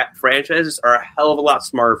pick. Franchises are a hell of a lot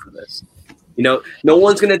smarter for this. No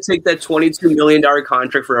one's going to take that $22 million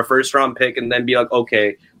contract for a first-round pick and then be like,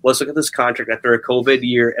 okay, let's look at this contract after a COVID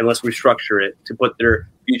year and let's restructure it to put their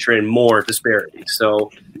future in more disparity.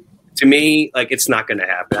 So, to me, like it's not going to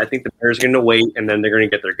happen. I think the Bears are going to wait and then they're going to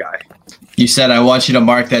get their guy. You said I want you to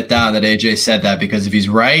mark that down that AJ said that because if he's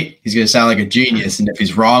right, he's going to sound like a genius, and if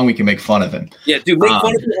he's wrong, we can make fun of him. Yeah, dude, make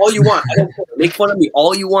fun of me all you want. I don't care. Make fun of me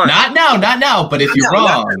all you want. Not now. But if you're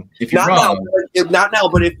wrong, if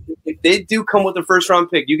they do come with a first round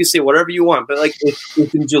pick, you can say whatever you want. But like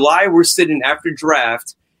if in July we're sitting after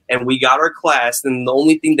draft and we got our class, then the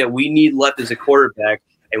only thing that we need left is a quarterback,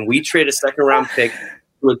 and we trade a second round pick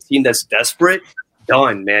to a team that's desperate,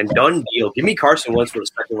 done, man. Done deal. Give me Carson Wentz for a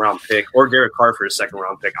second round pick or Derek Carr for a second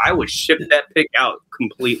round pick. I would ship that pick out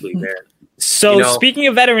completely, man. So speaking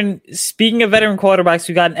of veteran quarterbacks,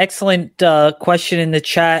 we got an excellent question in the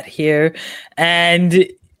chat here, and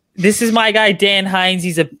this is my guy Dan Hines.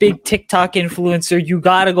 He's a big TikTok influencer. You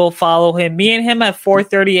gotta go follow him. Me and him have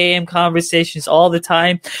 4:30 a.m. conversations all the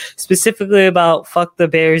time, specifically about fuck the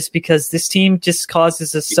Bears, because this team just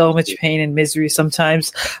causes us so much pain and misery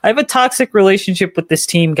sometimes. I have a toxic relationship with this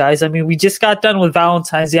team, guys. I mean, we just got done with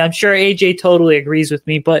Valentine's Day. I'm sure AJ totally agrees with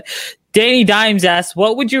me, but Danny Dimes asks,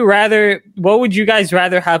 what would you guys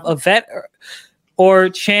rather have, a vet or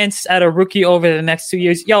chance at a rookie over the next 2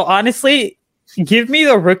 years? Yo, honestly, give me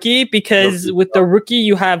the rookie, because with the rookie,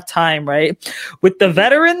 you have time, right? With the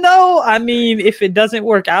veteran, though, I mean, if it doesn't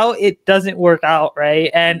work out, it doesn't work out,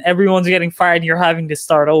 right? And everyone's getting fired and you're having to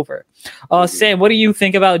start over. Sam, what do you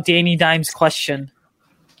think about Danny Dimes' question?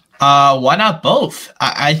 Why not both?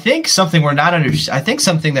 I think something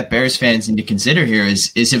something that Bears fans need to consider here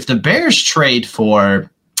is if the Bears trade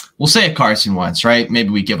for, we'll say a Carson Wentz, right?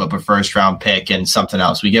 Maybe we give up a first round pick and something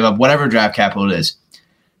else. We give up whatever draft capital it is.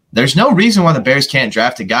 There's no reason why the Bears can't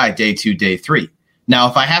draft a guy day 2, day 3. Now,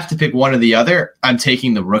 if I have to pick one or the other, I'm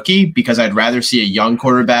taking the rookie because I'd rather see a young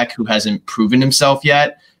quarterback who hasn't proven himself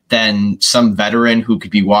yet than some veteran who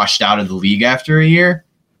could be washed out of the league after a year.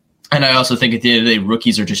 And I also think at the end of the day,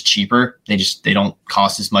 rookies are just cheaper. They don't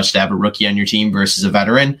cost as much to have a rookie on your team versus a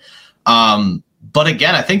veteran. But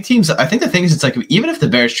again, I think the thing is, it's like, even if the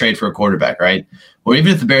Bears trade for a quarterback, right? Or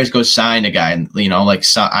even if the Bears go sign a guy and,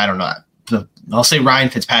 I don't know, I'll say Ryan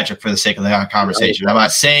Fitzpatrick for the sake of the conversation. I'm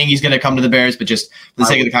not saying he's going to come to the Bears, but just for the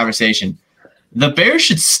sake of the conversation, the Bears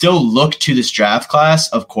should still look to this draft class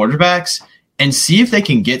of quarterbacks and see if they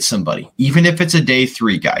can get somebody, even if it's a day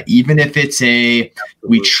 3 guy, even if it's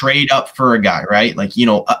we trade up for a guy, right? Like,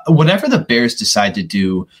 whatever the Bears decide to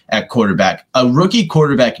do at quarterback, a rookie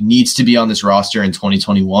quarterback needs to be on this roster in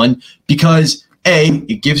 2021 because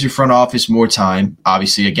it gives your front office more time.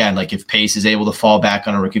 Obviously, again, like if Pace is able to fall back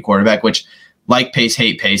on a rookie quarterback, which like Pace,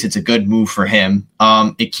 hate Pace, it's a good move for him.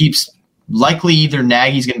 It keeps likely either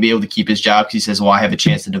Nagy's going to be able to keep his job because he says, well, I have a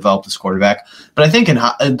chance to develop this quarterback. But I think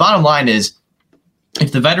the bottom line is,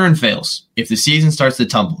 if the veteran fails, if the season starts to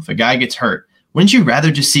tumble, if a guy gets hurt, wouldn't you rather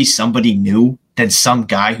just see somebody new than some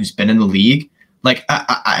guy who's been in the league? Like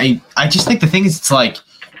I just think the thing is, it's like,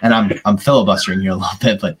 and I'm filibustering here a little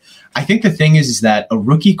bit, but I think the thing is that a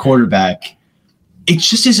rookie quarterback, it's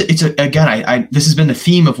just is again, this has been the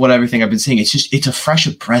theme of everything I've been saying. It's a fresh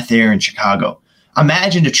of breath air in Chicago.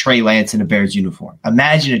 Imagine a Trey Lance in a Bears uniform.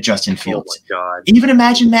 Imagine a Justin Fields. Oh my God. Even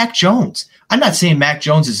imagine Mac Jones. I'm not saying Mac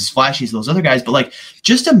Jones is as flashy as those other guys, but like,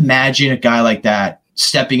 just imagine a guy like that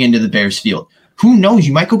stepping into the Bears field. Who knows?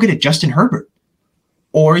 You might go get a Justin Herbert.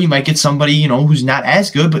 Or you might get somebody, who's not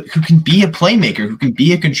as good, but who can be a playmaker, who can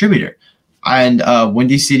be a contributor. And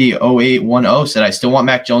Windy City 0810 said, I still want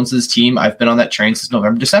Mac Jones to this team. I've been on that train since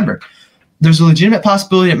November, December. There's a legitimate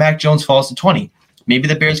possibility that Mac Jones falls to 20. Maybe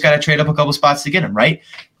the Bears got to trade up a couple spots to get him, right?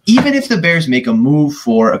 Even if the Bears make a move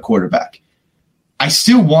for a quarterback, I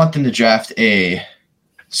still want them to draft and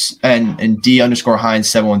D_Hines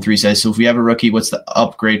 713 says, so if we have a rookie, what's the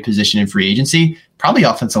upgrade position in free agency? Probably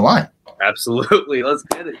offensive line. Absolutely. Let's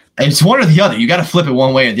get it. It's one or the other. You got to flip it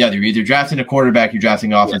one way or the other. You're either drafting a quarterback, you're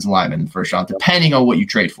drafting an offensive lineman in the first round, depending on what you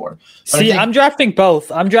trade for. But I'm drafting both.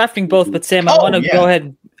 But Sam, I want to go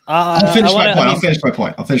ahead. I'll finish my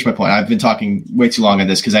point. I've been talking way too long on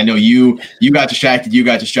this because I know you got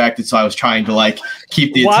distracted, so I was trying to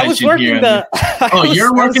keep the attention here.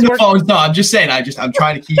 You're working the phones. No, I'm just saying. I'm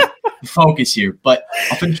trying to keep the focus here. But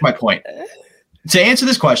I'll finish my point. To answer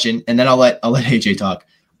this question, and then I'll let AJ talk.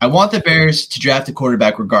 I want the Bears to draft a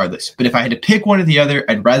quarterback regardless. But if I had to pick one or the other,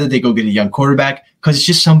 I'd rather they go get a young quarterback because it's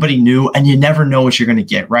just somebody new and you never know what you're going to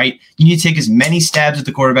get, right? You need to take as many stabs at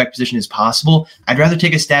the quarterback position as possible. I'd rather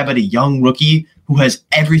take a stab at a young rookie who has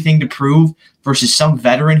everything to prove versus some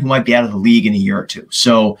veteran who might be out of the league in a year or two.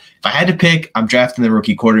 So if I had to pick, I'm drafting the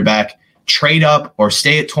rookie quarterback. Trade up or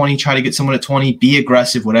stay at 20, try to get someone at 20, be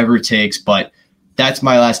aggressive, whatever it takes. But that's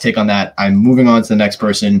my last take on that. I'm moving on to the next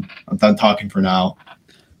person. I'm done talking for now.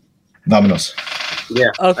 Vámonos. Yeah.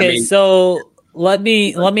 Okay, so let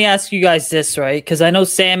me ask you guys this, right? Because I know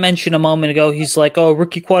Sam mentioned a moment ago, he's like, oh,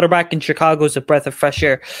 rookie quarterback in Chicago is a breath of fresh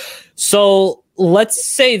air. So let's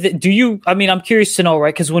say that I'm curious to know,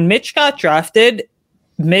 right? Because when Mitch got drafted,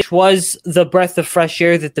 Mitch was the breath of fresh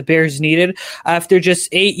air that the Bears needed after just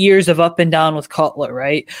 8 years of up and down with Cutler,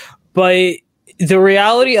 right? But the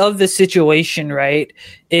reality of the situation, right,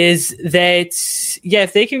 is that,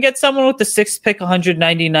 if they can get someone with the 6th pick,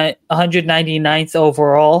 199th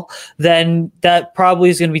overall, then that probably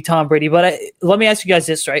is going to be Tom Brady. But let me ask you guys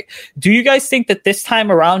this, right? Do you guys think that this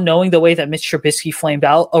time around, knowing the way that Mitch Trubisky flamed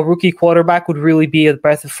out, a rookie quarterback would really be a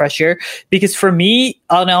breath of fresh air? Because for me,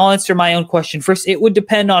 I'll answer my own question first. It would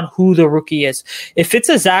depend on who the rookie is. If it's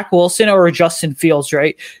a Zach Wilson or a Justin Fields,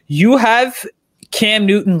 right, you have Cam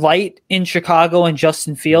Newton light in Chicago and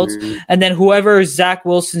Justin Fields, and then whoever Zach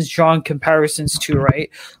Wilson's drawing comparisons to, right?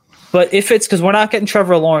 But if it's, because we're not getting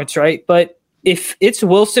Trevor Lawrence, right? But if it's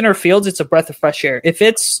Wilson or Fields, it's a breath of fresh air. If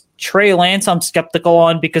it's Trey Lance, I'm skeptical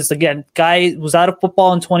on, because again, guy was out of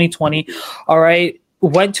football in 2020. All right.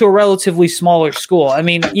 Went to a relatively smaller school. I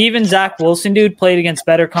mean, even Zach Wilson, dude, played against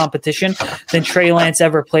better competition than Trey Lance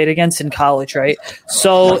ever played against in college, right?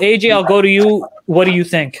 So AJ, I'll go to you. What do you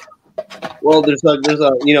think? Well, there's a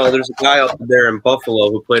guy up there in Buffalo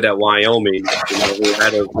who played at Wyoming, who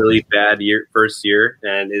had a really bad first year,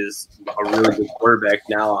 and is a really good quarterback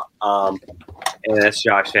now. And that's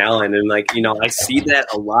Josh Allen. And I see that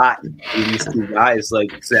a lot in these two guys,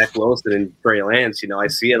 like Zach Wilson and Trey Lance. I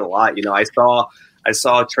see it a lot. I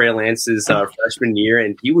saw Trey Lance's freshman year,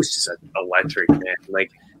 and he was just electric, man.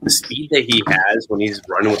 The speed that he has when he's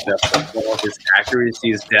running with that football, his accuracy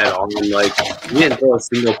is dead on. He didn't throw a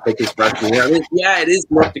single pick his freshman year. It is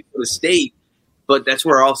North Dakota State, but that's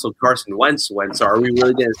where also Carson Wentz went. So are we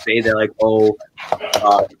really going to say that,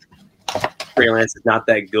 Trey Lance is not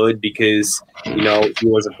that good because, he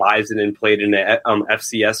was a Bison and played in an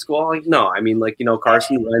FCS school? No.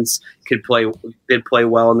 Carson Wentz did play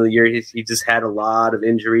well in the year. He just had a lot of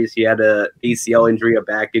injuries. He had a ACL injury, a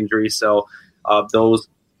back injury. So those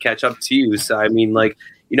catch up to you. So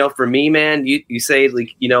for me, man, you say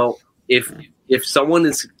if someone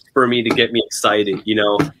is for me to get me excited,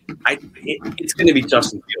 it's going to be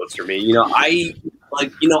Justin Fields for me.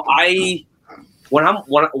 When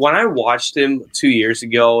I watched him 2 years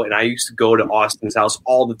ago, and I used to go to Austin's house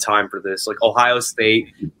all the time for this, Ohio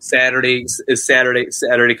State Saturday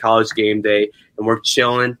college game day, and we're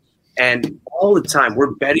chilling. And all the time,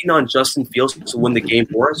 we're betting on Justin Fields to win the game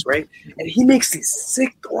for us, right? And he makes these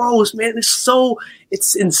sick throws, man.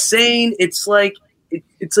 It's insane. It's like,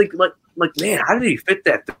 man, how did he fit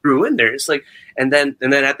that through in there? It's and then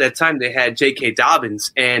at that time they had J.K.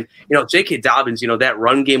 Dobbins, and J.K. Dobbins, that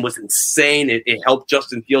run game was insane. It helped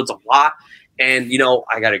Justin Fields a lot. And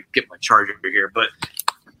I got to get my charger here, but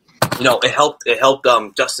it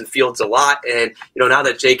helped Justin Fields a lot. And, now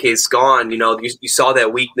that JK's gone, you saw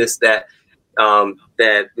that weakness that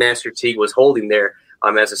Master Teague was holding there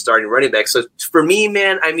as a starting running back. So for me,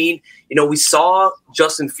 man, I mean, we saw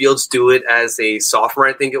Justin Fields do it as a sophomore,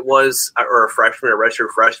 I think it was, or a freshman, a redshirt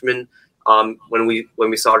freshman, when we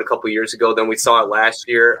saw it a couple years ago. Then we saw it last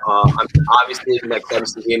year. Obviously in that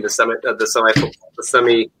Clemson game, the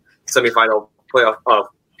semifinal playoff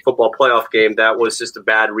football playoff game, that was just a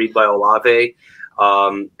bad read by Olave.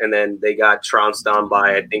 And then they got trounced on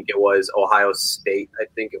by, I think it was Ohio State. I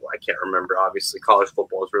can't remember. Obviously, college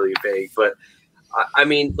football is really vague. But, I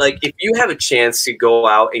mean, like, if you have a chance to go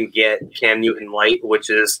out and get Cam Newton Light, which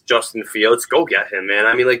is Justin Fields, go get him, man.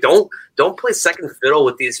 I mean, like, don't play second fiddle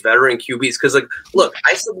with these veteran QBs. Because, like, look,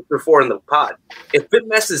 I said this before in the pod. If it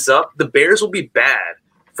messes up, the Bears will be bad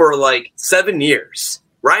for, like, 7 years.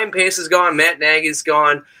 Ryan Pace is gone. Matt Nagy's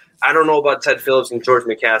gone. I don't know about Ted Phillips and George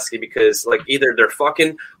McCaskey because, like, either they're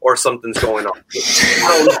fucking or something's going on.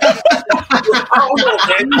 I don't know,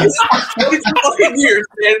 man. 22 fucking years,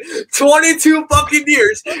 man. 22 fucking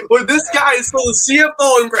years where this guy is still the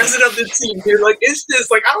CFO and president of the team, dude. Like, it's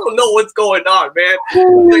just, like, I don't know what's going on, man.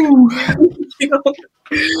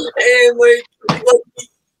 Like,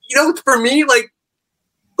 and, for me, like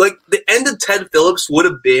the end of Ted Phillips would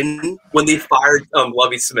have been when they fired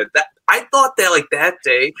Lovie Smith. I thought that, like, that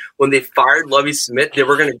day when they fired Lovie Smith, they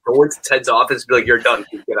were going to go into Ted's office and be like, "You're done,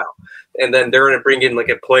 get out." And then they're going to bring in, like,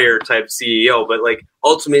 a player type CEO. But, like,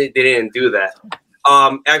 ultimately they didn't do that.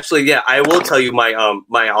 Actually, yeah, I will tell you my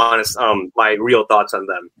honest my real thoughts on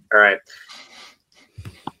them. All right.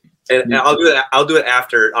 And I'll do it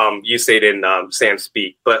after you say it in Sam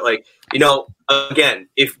speak. But, like, again,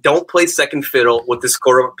 don't play second fiddle with this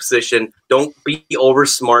quarterback position. Don't be over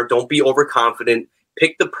smart. Don't be overconfident.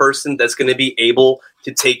 Pick the person that's going to be able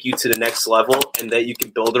to take you to the next level and that you can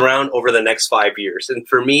build around over the next 5 years. And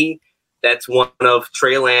for me, that's one of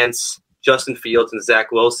Trey Lance, Justin Fields, and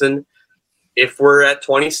Zach Wilson. If we're at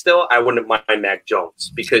 20 still, I wouldn't mind Mac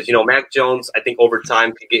Jones because, Mac Jones, I think over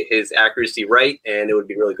time could get his accuracy right, and it would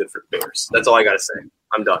be really good for the Bears. That's all I got to say.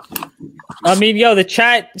 I'm done. I mean, the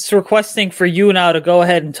chat's requesting for you now to go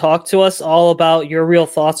ahead and talk to us all about your real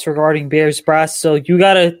thoughts regarding Bears brass. So you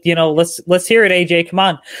gotta, let's hear it, AJ. Come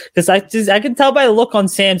on, because I can tell by the look on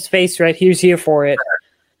Sam's face, right? He's here for it.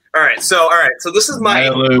 All right. So this is my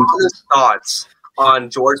honest thoughts on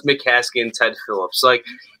George McCaskey and Ted Phillips. Like,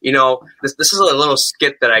 this is a little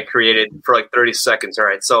skit that I created for like 30 seconds. All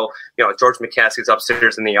right. So, George McCaskey's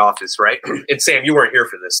upstairs in the office, right? And Sam, you weren't here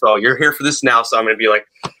for this. So you're here for this now. So I'm going to be like,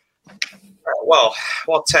 well,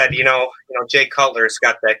 Ted, Jay Cutler's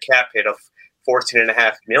got that cap hit of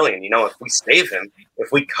 $14.5 million. If we save him,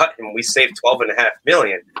 if we cut him, we save $12.5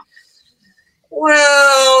 million.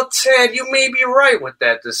 Well, Ted, you may be right with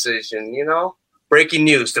that decision, Breaking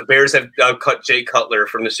news: the Bears have cut Jay Cutler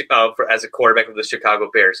from as a quarterback of the Chicago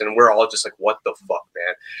Bears, and we're all just like, "What the fuck,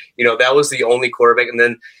 man?" That was the only quarterback. And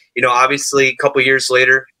then, obviously, a couple years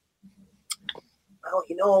later,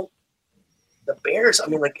 the Bears. I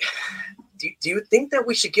mean, like, do you think that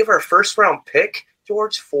we should give our first round pick,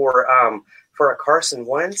 George, for a Carson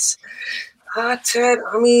Wentz? Ted,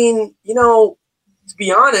 I mean, to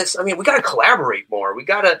be honest, I mean, we got to collaborate more. We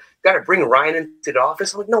got to bring Ryan into the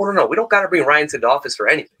office. I'm like, no. We don't got to bring Ryan into the office for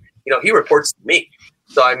anything. He reports to me.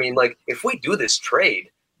 So, I mean, like, if we do this trade,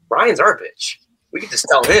 Ryan's our bitch. We can just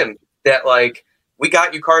tell him that, like, we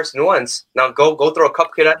got you Carson Wentz. Now go throw a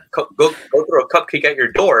cupcake at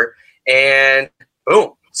your door and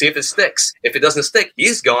boom, see if it sticks. If it doesn't stick,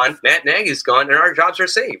 he's gone. Matt Nagy's gone, and our jobs are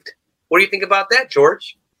saved. What do you think about that,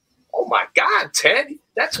 George? Oh, my God, Ted.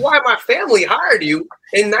 That's why my family hired you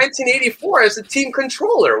in 1984 as a team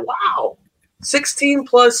controller. Wow. 16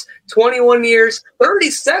 plus 21 years,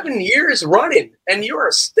 37 years running, and you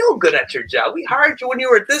are still good at your job. We hired you when you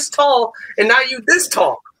were this tall, and now you this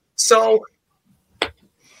tall. So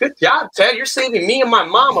good job, Ted. You're saving me and my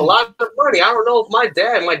mom a lot of money. I don't know if my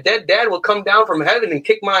dead dad will come down from heaven and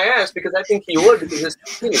kick my ass because I think he would because his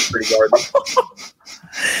team is pretty garbage.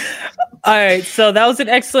 All right, so that was an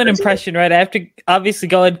excellent impression, right? I have to obviously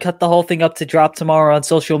go ahead and cut the whole thing up to drop tomorrow on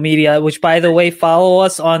social media, which, by the way, follow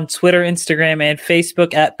us on Twitter, Instagram, and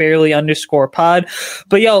Facebook at @barely_pod.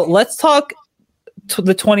 But, let's talk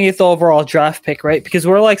the 20th overall draft pick, right? Because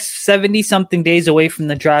we're like 70-something days away from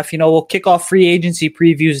the draft. We'll kick off free agency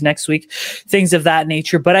previews next week, things of that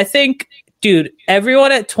nature. But I think dude,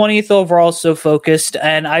 everyone at 20th overall is so focused,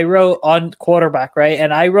 and I wrote on quarterback, right?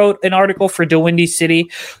 And I wrote an article for DeWindy City,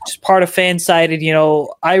 which is part of Fansided.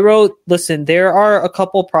 I wrote, listen, there are a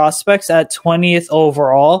couple prospects at 20th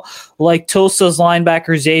overall, like Tulsa's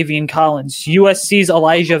linebacker Xavier Collins, USC's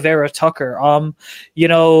Elijah Vera Tucker,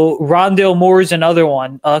 Rondale Moore's another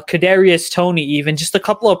one, Kadarius Toney, even just a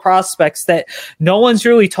couple of prospects that no one's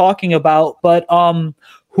really talking about, but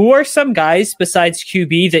who are some guys besides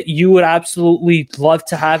QB that you would absolutely love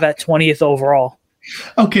to have at 20th overall?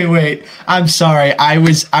 Okay, wait. I'm sorry. I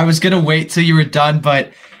was going to wait till you were done,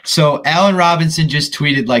 but so Allen Robinson just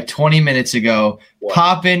tweeted like 20 minutes ago,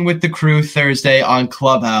 pop in with the crew Thursday on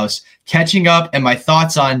Clubhouse, catching up and my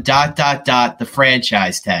thoughts on ... the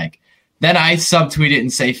franchise tag. Then I subtweet it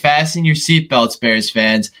and say, fasten your seatbelts, Bears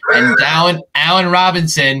fans. And Allen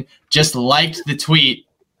Robinson just liked the tweet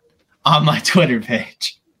on my Twitter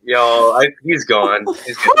page. He's gone.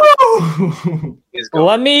 He's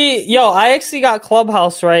gone. I actually got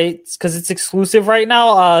Clubhouse, right? Because it's exclusive right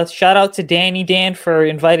now. Shout out to Danny Dan for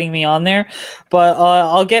inviting me on there. But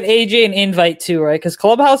I'll get AJ an invite too, right? Because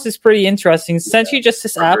Clubhouse is pretty interesting. It's essentially just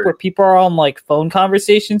this app where people are on like phone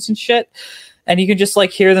conversations and shit. And you can just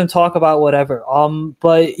like hear them talk about whatever.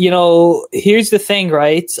 But here's the thing,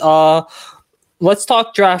 right? Let's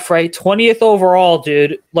talk draft, right? 20th overall,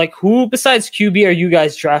 dude. Like, who besides QB are you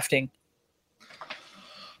guys drafting?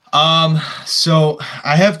 So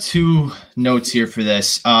I have two notes here for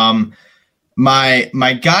this. My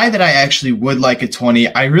guy that I actually would like at 20,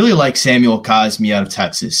 I really like Samuel Cosmi out of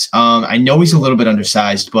Texas. I know he's a little bit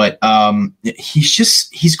undersized, but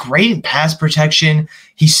he's great in pass protection.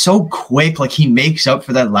 He's so quick, like he makes up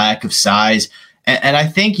for that lack of size. And I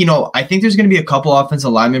think, there's going to be a couple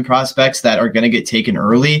offensive lineman prospects that are going to get taken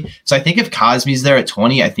early. So I think if Cosmi's there at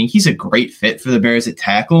 20, I think he's a great fit for the Bears at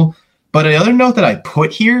tackle. But the other note that I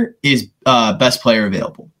put here is best player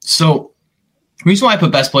available. So the reason why I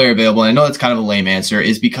put best player available, and I know that's kind of a lame answer,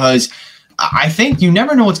 is because I think you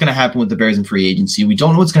never know what's going to happen with the Bears in free agency. We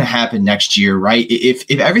don't know what's going to happen next year, right? If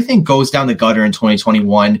everything goes down the gutter in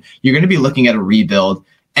 2021, you're going to be looking at a rebuild.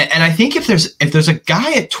 And I think if there's a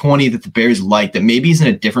guy at 20 that the Bears like that maybe is in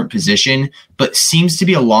a different position, but seems to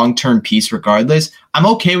be a long-term piece regardless, I'm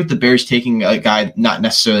okay with the Bears taking a guy, not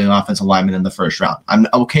necessarily an offensive lineman in the first round. I'm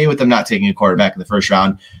okay with them not taking a quarterback in the first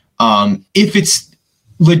round. If it's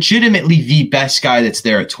legitimately the best guy that's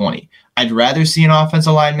there at 20, I'd rather see an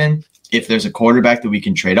offensive lineman. If there's a quarterback that we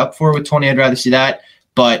can trade up for with 20, I'd rather see that.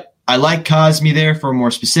 But I like Cosmi there for a more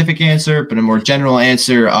specific answer, but a more general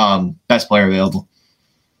answer, best player available.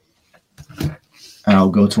 And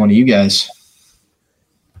I'll go 20 you guys.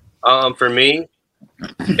 For me,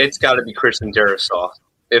 it's got to be Christian Darrisaw.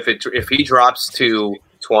 If he drops to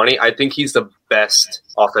 20, I think he's the best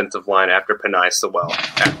offensive line after Penei Sewell.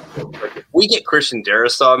 Like, if we get Christian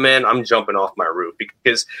Darrisaw, man, I'm jumping off my roof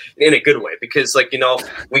because in a good way. Because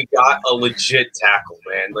we got a legit tackle,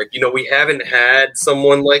 man. We haven't had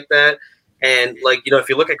someone like that. And, if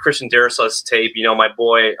you look at Christian Darrisaw's tape, my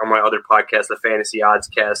boy on my other podcast, the Fantasy Odds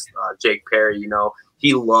Cast, Jake Perry,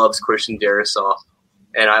 he loves Christian Darrisaw.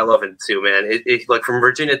 And I love him too, man. From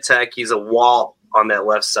Virginia Tech, he's a wall on that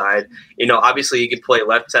left side. Obviously he can play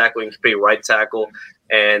left tackle, he can play right tackle.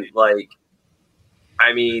 And,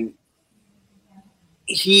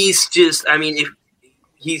 he's just – if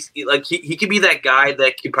he's – he could be that guy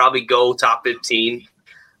that could probably go top 15.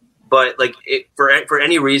 But for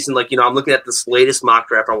any reason, I'm looking at this latest mock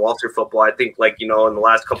draft on Walter Football. I think in the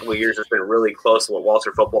last couple of years, it's been really close to what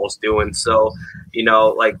Walter Football is doing. So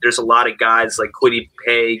there's a lot of guys like Kwity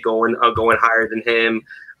Paye going higher than him.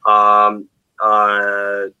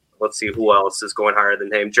 Let's see who else is going higher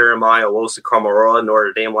than him. Jeremiah Owusu-Koramoah,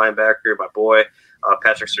 Notre Dame linebacker, my boy.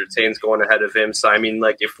 Patrick Surtain's going ahead of him. So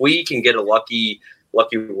if we can get a lucky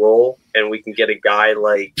roll and we can get a guy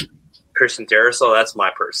like Christian Darrisaw, that's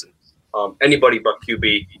my person. Anybody but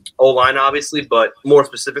QB. O-line, obviously, but more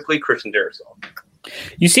specifically, Christian Darrisaw.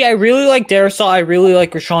 You see, I really like Darrisaw. I really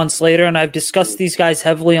like Rashawn Slater, and I've discussed these guys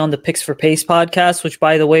heavily on the Picks for Pace podcast, which,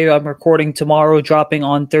 by the way, I'm recording tomorrow, dropping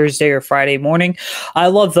on Thursday or Friday morning. I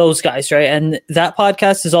love those guys, right? And that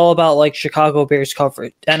podcast is all about, Chicago Bears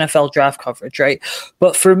coverage, NFL draft coverage, right?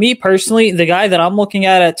 But for me personally, the guy that I'm looking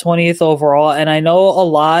at 20th overall, and I know a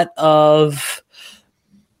lot of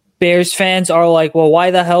Bears fans are like, well,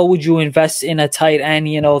 why the hell would you invest in a tight end,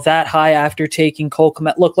 that high after taking Cole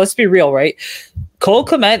Kmet? Look, let's be real, right? Cole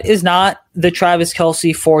Kmet is not the Travis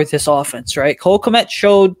Kelce for this offense, right? Cole Kmet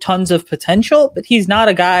showed tons of potential, but he's not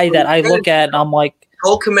a guy that I look at and I'm like,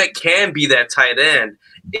 Cole Kmet can be that tight end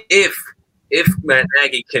if if Matt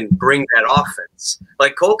Nagy can bring that offense.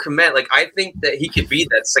 Like Cole Kmet, like I think that he could be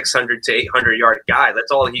that 600 to 800 yard guy.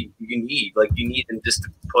 That's all you need. Like you need him just to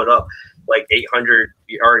put up like 800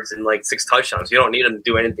 yards and like 6 touchdowns. You don't need him to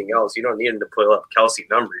do anything else. You don't need him to put up Kelsey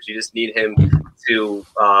numbers. You just need him to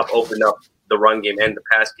open up the run game and the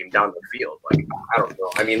pass game down the field. Like I don't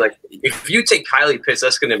know. I mean, like if you take Kylie Pitts,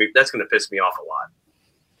 that's gonna piss me off a lot.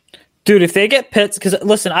 Dude, if they get Pitts, because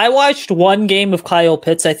listen, I watched one game of Kyle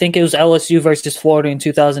Pitts. I think it was LSU versus Florida in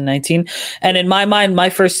 2019. And in my mind, my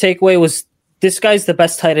first takeaway was this guy's the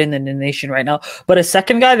best tight end in the nation right now. But a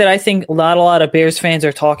second guy that I think not a lot of Bears fans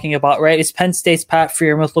are talking about, right, is Penn State's Pat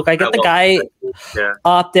Freiermuth. Look, I get the guy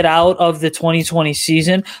opted out of the 2020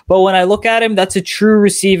 season, but when I look at him, that's a true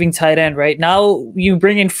receiving tight end, right? Now you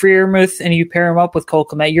bring in Freiermuth and you pair him up with Cole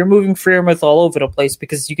Kmet. You're moving Freiermuth all over the place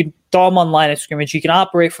because you can throw him on line of scrimmage. You can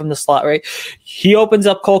operate from the slot, right? He opens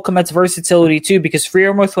up Cole Kmet's versatility too because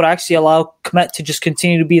Freiermuth would actually allow Kmet to just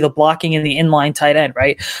continue to be the blocking in the inline tight end,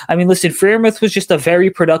 right? I mean, listen, Freiermuth was just a very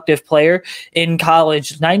productive player in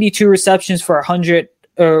college. 92 receptions for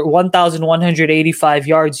 1,185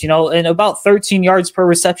 yards, and about 13 yards per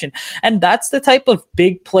reception. And that's the type of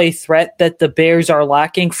big play threat that the Bears are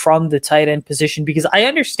lacking from the tight end position, because I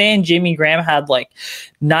understand Jimmy Graham had like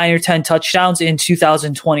 9 or 10 touchdowns in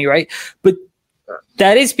 2020, right? But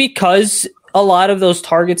that is because a lot of those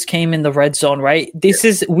targets came in the red zone, right?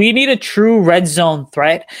 We need a true red zone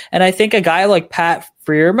threat. And I think a guy like Pat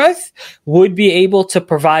Freiermuth would be able to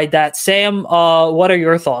provide that. Sam, what are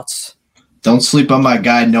your thoughts? Don't sleep on my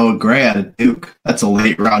guy Noah Gray out of Duke. That's a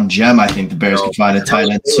late round gem. I think the Bears could find a tight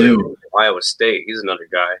end too. Iowa State, he's another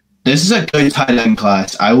guy. This is a good tight end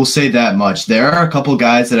class. I will say that much. There are a couple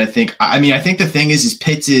guys that I think the thing is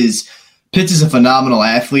Pitts is a phenomenal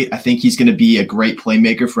athlete. I think he's going to be a great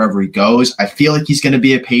playmaker wherever he goes. I feel like he's going to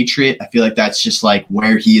be a Patriot. I feel like that's just like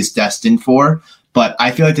where he is destined for. But I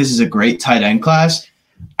feel like this is a great tight end class.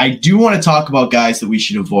 I do want to talk about guys that we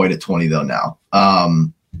should avoid at 20 though now.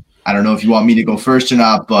 I don't know if you want me to go first or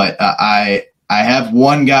not, but I have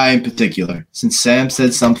one guy in particular. Since Sam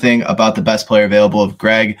said something about the best player available, if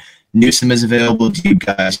Greg Newsome is available, do you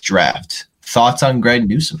guys draft? Thoughts on Greg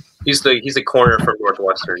Newsome? He's a corner from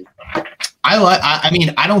Northwestern.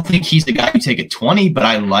 I don't think he's the guy you take at 20, but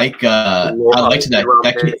I like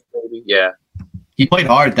that kid. Yeah. He played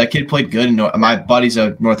hard. That kid played good. And my buddy's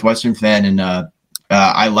a Northwestern fan, and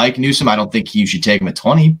I like Newsome. I don't think you should take him at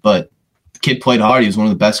 20, but the kid played hard. He was one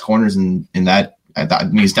of the best corners in that.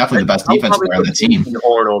 He's definitely the best defense player on the team.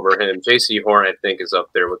 Horn over him. J.C. Horn, I think, is up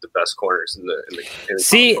there with the best corners in the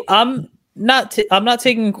See, I'm not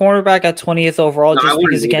taking a cornerback at 20th overall just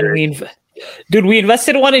because, again, we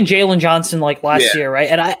invested one in Jalen Johnson like last year, right?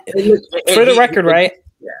 And for the record, right?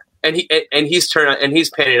 Yeah, and he's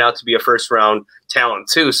panning out to be a first round talent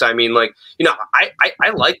too. So I mean, like, I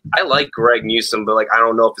like Greg Newsome, but like I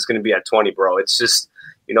don't know if it's going to be at 20, bro. It's just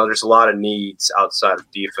there's a lot of needs outside of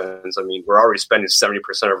defense. I mean, we're already spending 70%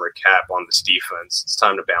 of our cap on this defense. It's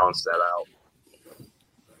time to balance that out.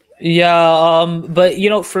 Yeah,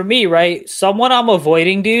 but for me, right, someone I'm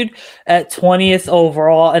avoiding, dude, at 20th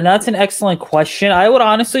overall, and that's an excellent question. I would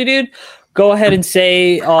honestly, dude, go ahead and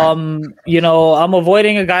say, I'm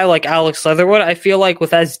avoiding a guy like Alex Leatherwood. I feel like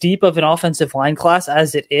with as deep of an offensive line class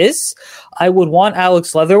as it is, I would want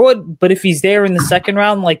Alex Leatherwood, but if he's there in the second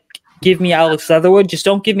round, like, give me Alex Leatherwood. Just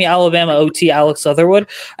don't give me Alabama OT Alex Leatherwood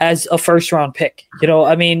as a first round pick.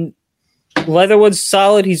 Leatherwood's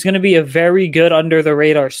solid. He's going to be a very good under the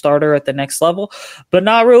radar starter at the next level, but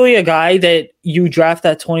not really a guy that you draft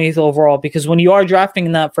at 20th overall, because when you are drafting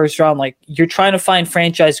in that first round, like, you're trying to find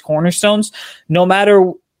franchise cornerstones, no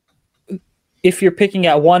matter if you're picking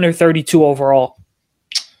at 1 or 32 overall.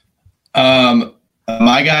 My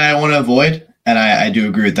guy I want to avoid, and I do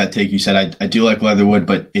agree with that take you said. I do like Leatherwood,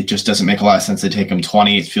 but it just doesn't make a lot of sense to take him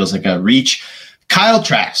 20. It feels like a reach. Kyle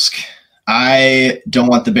Trask. I don't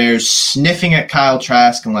want the Bears sniffing at Kyle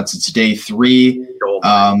Trask unless it's day 3.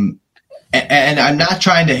 And I'm not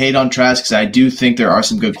trying to hate on Trask because I do think there are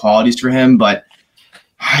some good qualities for him, but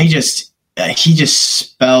he just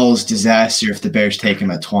spells disaster if the Bears take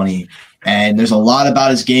him at 20. And there's a lot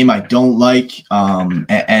about his game I don't like.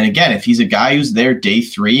 And again, if he's a guy who's there day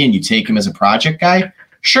 3 and you take him as a project guy,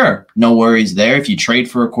 sure, no worries there. If you trade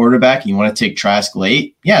for a quarterback and you want to take Trask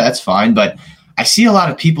late, yeah, that's fine. But I see a lot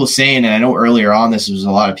of people saying, and I know earlier on this was a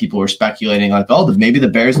lot of people were speculating like, oh, maybe the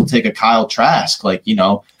Bears will take a Kyle Trask. Like,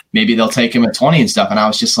 maybe they'll take him at 20 and stuff. And I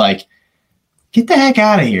was just like, get the heck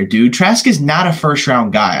out of here, dude. Trask is not a first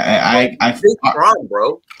round guy. I think wrong,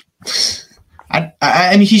 bro.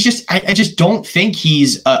 I mean, I just don't think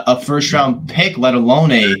he's a first round pick, let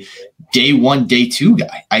alone a day 1, day 2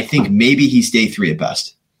 guy. I think maybe he's day 3 at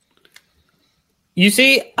best. You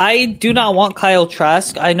see, I do not want Kyle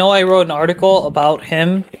Trask. I know I wrote an article about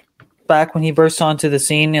him back when he burst onto the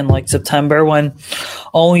scene in like September when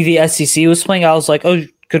only the SEC was playing. I was like, oh,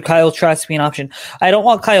 could Kyle Trask be an option? I don't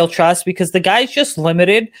want Kyle Trask because the guy's just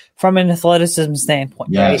limited from an athleticism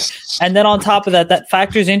standpoint. Yes. Right? And then on top of that, that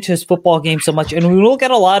factors into his football game so much. And we look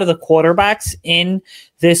at a lot of the quarterbacks in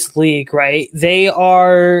this league, right? They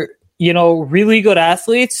are, really good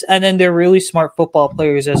athletes, and then they're really smart football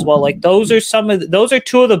players as well. Like those are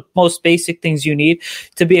two of the most basic things you need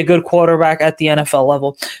to be a good quarterback at the NFL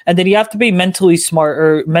level. And then you have to be mentally smart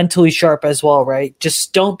or mentally sharp as well, right?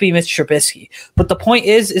 Just don't be Mitch Trubisky. But the point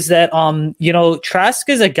is that Trask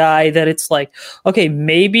is a guy that it's like, okay,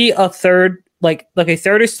 maybe a third, like a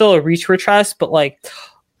third is still a reach for Trask, but like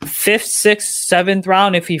 5th, 6th, 7th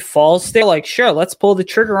round, if he falls there, like, sure, let's pull the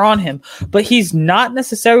trigger on him. But he's not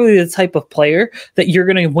necessarily the type of player that you're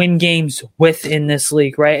going to win games with in this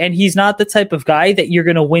league, right? And he's not the type of guy that you're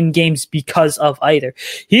going to win games because of either.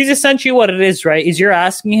 He's essentially what it is, right? Is you're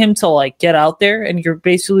asking him to like get out there and you're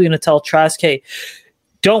basically going to tell Trask, hey,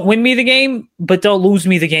 don't win me the game, but don't lose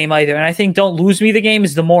me the game either. And I think don't lose me the game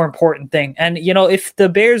is the more important thing. And, if the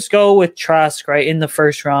Bears go with Trask, right, in the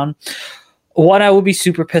first round, one, I will be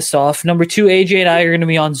super pissed off. Number 2, AJ and I are going to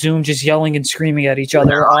be on Zoom just yelling and screaming at each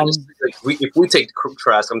other. Honestly, if we take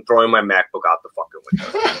Trask, I'm throwing my MacBook out the fucking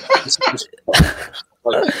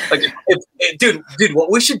window. Dude,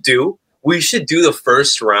 what we should do the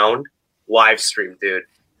first round live stream, dude.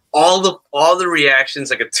 All the reactions,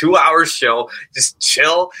 like a 2-hour show, just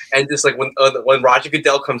chill, and just like when Roger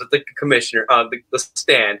Goodell comes at the commissioner, the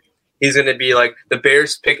stand, he's going to be like, the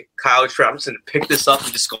Bears pick Kyle Trask. I'm just going to pick this up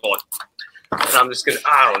and just go like, and I'm just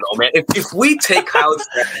I don't know, man. If we take Kyle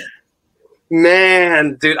Trask,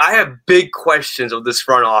 man, dude, I have big questions of this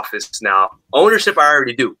front office now. Ownership, I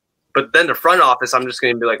already do. But then the front office, I'm just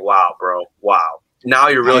going to be like, wow, bro, wow. Now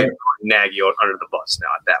you're really Nagy under the bus now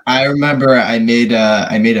at that point. I remember I made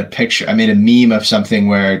a picture. I made a meme of something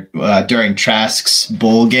where during Trask's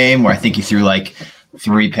bowl game where I think he threw like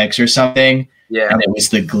 3 picks or something. Yeah. And it was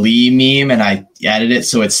the Glee meme, and I added it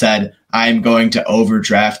so it said, I'm going to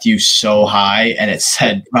overdraft you so high. And it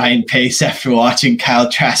said Ryan Pace after watching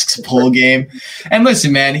Kyle Trask's bowl game. And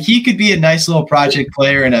listen, man, he could be a nice little project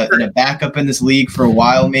player and a backup in this league for a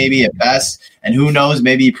while, maybe at best. And who knows,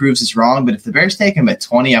 maybe he proves us wrong. But if the Bears take him at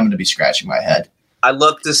 20, I'm going to be scratching my head. I'd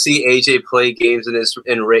love to see AJ play games and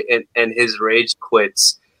his rage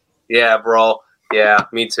quits. Yeah, bro. Yeah,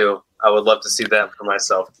 me too. I would love to see that for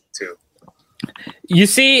myself too. You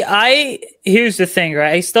see, here's the thing,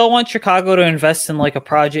 right? I still want Chicago to invest in like a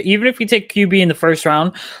project. Even if you take QB in the first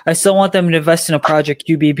round, I still want them to invest in a project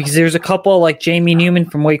QB because there's a couple like Jamie Newman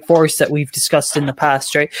from Wake Forest that we've discussed in the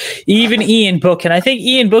past, right? Even Ian Book. And I think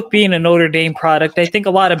Ian Book being a Notre Dame product, I think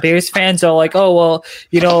a lot of Bears fans are like, oh, well,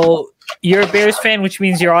 you're a Bears fan, which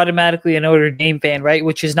means you're automatically a Notre Dame fan, right?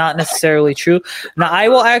 Which is not necessarily true. Now, I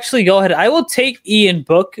will actually go ahead. I will take Ian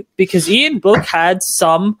Book because Ian Book had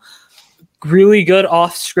some really good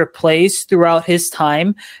off-script plays throughout his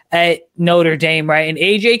time at Notre Dame, right? And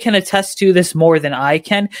AJ can attest to this more than I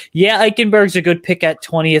can. Yeah, Eichenberg's a good pick at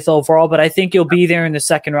 20th overall, but I think he'll be there in the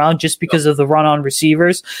second round just because of the run-on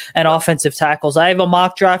receivers and offensive tackles. I have a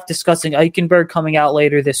mock draft discussing Eichenberg coming out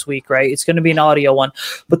later this week, right? It's going to be an audio one.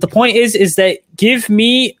 But the point is that give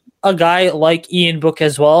me a guy like Ian Book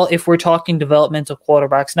as well if we're talking developmental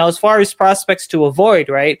quarterbacks. Now, as far as prospects to avoid,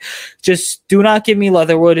 right, just do not give me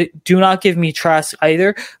Leatherwood. Do not give me Trask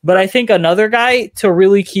either. But I think another guy to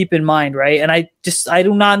really keep in mind, right, and I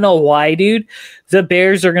do not know why, dude, the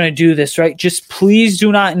Bears are going to do this, right? Just please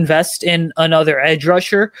do not invest in another edge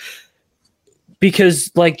rusher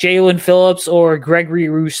because like Jalen Phillips or Gregory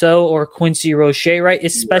Rousseau or Quincy Roche, right?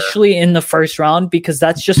 Especially in the first round, because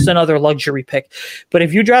that's just another luxury pick. But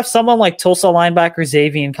if you draft someone like Tulsa linebacker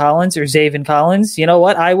Zaven Collins, you know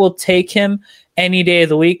what? I will take him any day of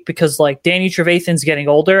the week because like Danny Trevathan's getting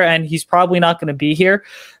older and he's probably not going to be here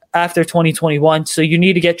after 2021. So you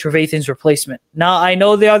need to get Trevathan's replacement. Now, I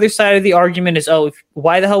know the other side of the argument is,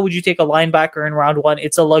 why the hell would you take a linebacker in round 1?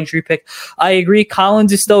 It's a luxury pick. I agree.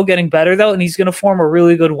 Collins is still getting better, though, and he's going to form a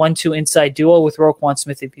really good 1-2 inside duo with Roquan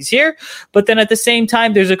Smith if he's here. But then at the same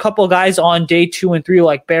time, there's a couple guys on day 2 and 3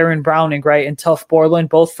 like Baron Browning, right, and Tuff Borland,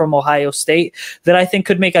 both from Ohio State, that I think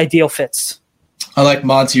could make ideal fits. I like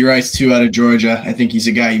Monty Rice, too, out of Georgia. I think he's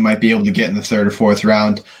a guy you might be able to get in the 3rd or 4th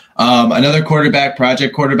round. Another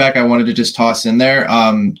project quarterback I wanted to just toss in there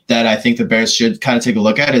that I think the Bears should kind of take a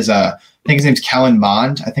look at is I think his name's Kellen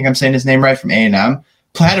Mond. I think I'm saying his name right, from A&M.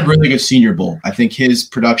 Had a really good Senior Bowl. I think his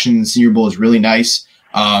production in the Senior Bowl is really nice.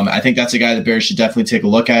 I think that's a guy the Bears should definitely take a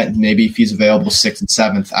look at. Maybe if he's available 6th and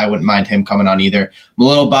 7th, I wouldn't mind him coming on either. I'm a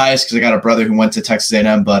little biased because I got a brother who went to Texas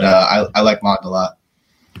A&M, but I like Mond a lot.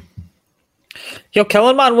 Yo,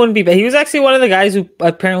 Kellen Mond wouldn't be bad. He was actually one of the guys who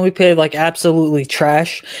apparently played like absolutely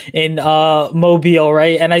trash in Mobile,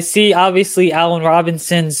 right? And I see obviously Allen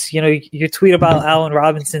Robinson's, your tweet about Allen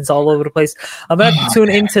Robinson's all over the place. I'm gonna have to tune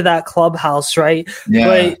into that clubhouse, right? Yeah.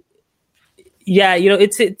 But yeah,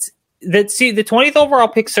 it's the 20th overall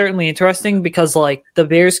pick certainly interesting because like the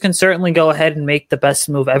Bears can certainly go ahead and make the best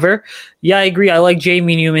move ever. Yeah, I agree. I like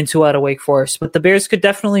Jamie Newman too out of Wake Forest, but the Bears could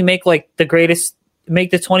definitely make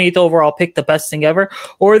make the 20th overall pick the best thing ever,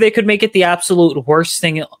 or they could make it the absolute worst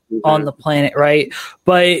thing on the planet, right?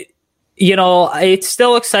 But it's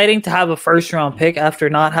still exciting to have a first round pick after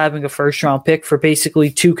not having a first round pick for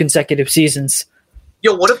basically 2 consecutive seasons.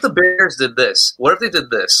 Yo, what if the Bears did this? What if they did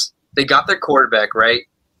this? They got their quarterback, right?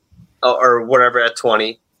 Or whatever at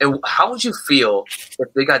 20. And how would you feel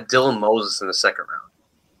if they got Dylan Moses in the second round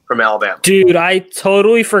from Alabama? Dude, I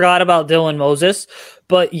totally forgot about Dylan Moses.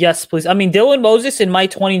 But yes, please. I mean, Dylan Moses in my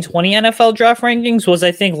 2020 NFL draft rankings was,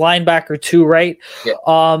 I think, linebacker 2, right?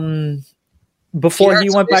 Yeah. Before he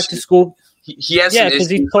went back to school. He has because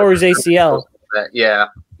he tore his ACL.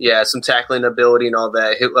 Yeah, some tackling ability and all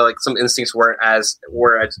that. Like some instincts weren't as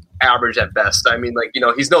average at best. I mean, like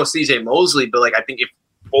he's no CJ Mosley, but like I think if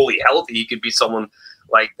fully healthy, he could be someone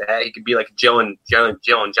like that. He could be like Jalen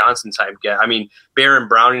Johnson type guy. I mean, Baron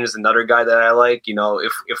Browning is another guy that I like.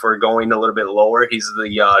 If we're going a little bit lower, he's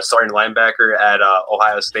the starting linebacker at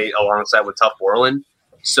Ohio State alongside with Tuff Borland.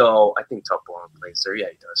 So I think Tuff Borland plays there. Yeah,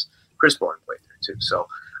 he does. Chris Borland played there too. So,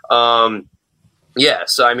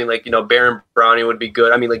 so I mean, like Baron Browning would be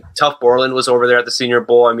good. I mean, like Tuff Borland was over there at the Senior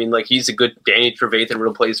Bowl. I mean, like he's a good Danny Trevathan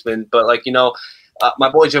replacement. But like my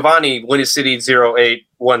boy Giovanni, Winnie City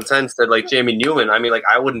 08110 said like Jamie Newman. I mean, like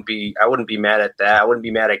I wouldn't be mad at that. I wouldn't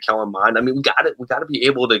be mad at Kellen Mond. I mean, we got to be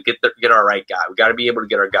able to get our right guy. We got to be able to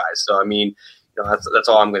get our guys. So I mean, that's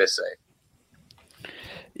all I'm gonna say.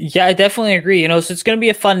 Yeah, I definitely agree. So it's going to be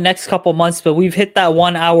a fun next couple months, but we've hit that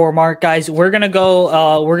 1 hour mark, guys. We're going to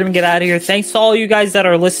go, we're going to get out of here. Thanks to all you guys that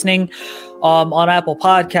are listening on Apple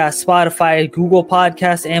Podcasts, Spotify, Google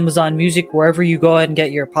Podcasts, Amazon Music, wherever you go ahead and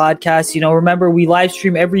get your podcasts. Remember, we live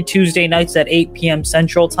stream every Tuesday nights at 8 p.m.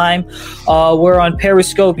 Central Time. We're on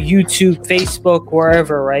Periscope, YouTube, Facebook,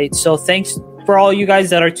 wherever, right? So thanks for all you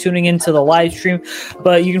guys that are tuning into the live stream.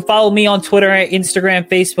 But you can follow me on Twitter, Instagram,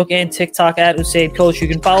 Facebook, and TikTok at Usaid Coach. You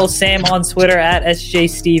can follow Sam on Twitter at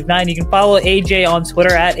SJSteve9. You can follow AJ on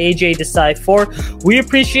Twitter at AJDecide4. We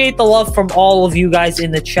appreciate the love from all of you guys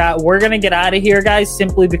in the chat. We're going to get out of here, guys,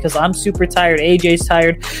 simply because I'm super tired. AJ's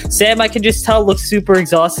tired. Sam, I can just tell, looks super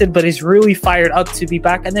exhausted, but is really fired up to be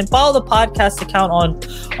back. And then follow the podcast account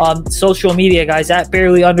on social media, guys, at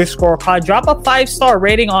barely_pod. Drop a 5-star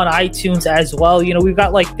rating on iTunes as well. We've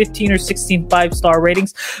got like 15 or 16 5-star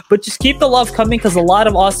ratings, but just keep the love coming because a lot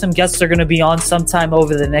of awesome guests are going to be on sometime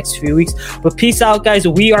over the next few weeks. But peace out, guys.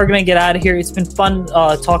 We are going to get out of here. It's been fun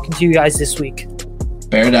talking to you guys this week.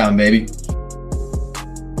 Bear down, baby.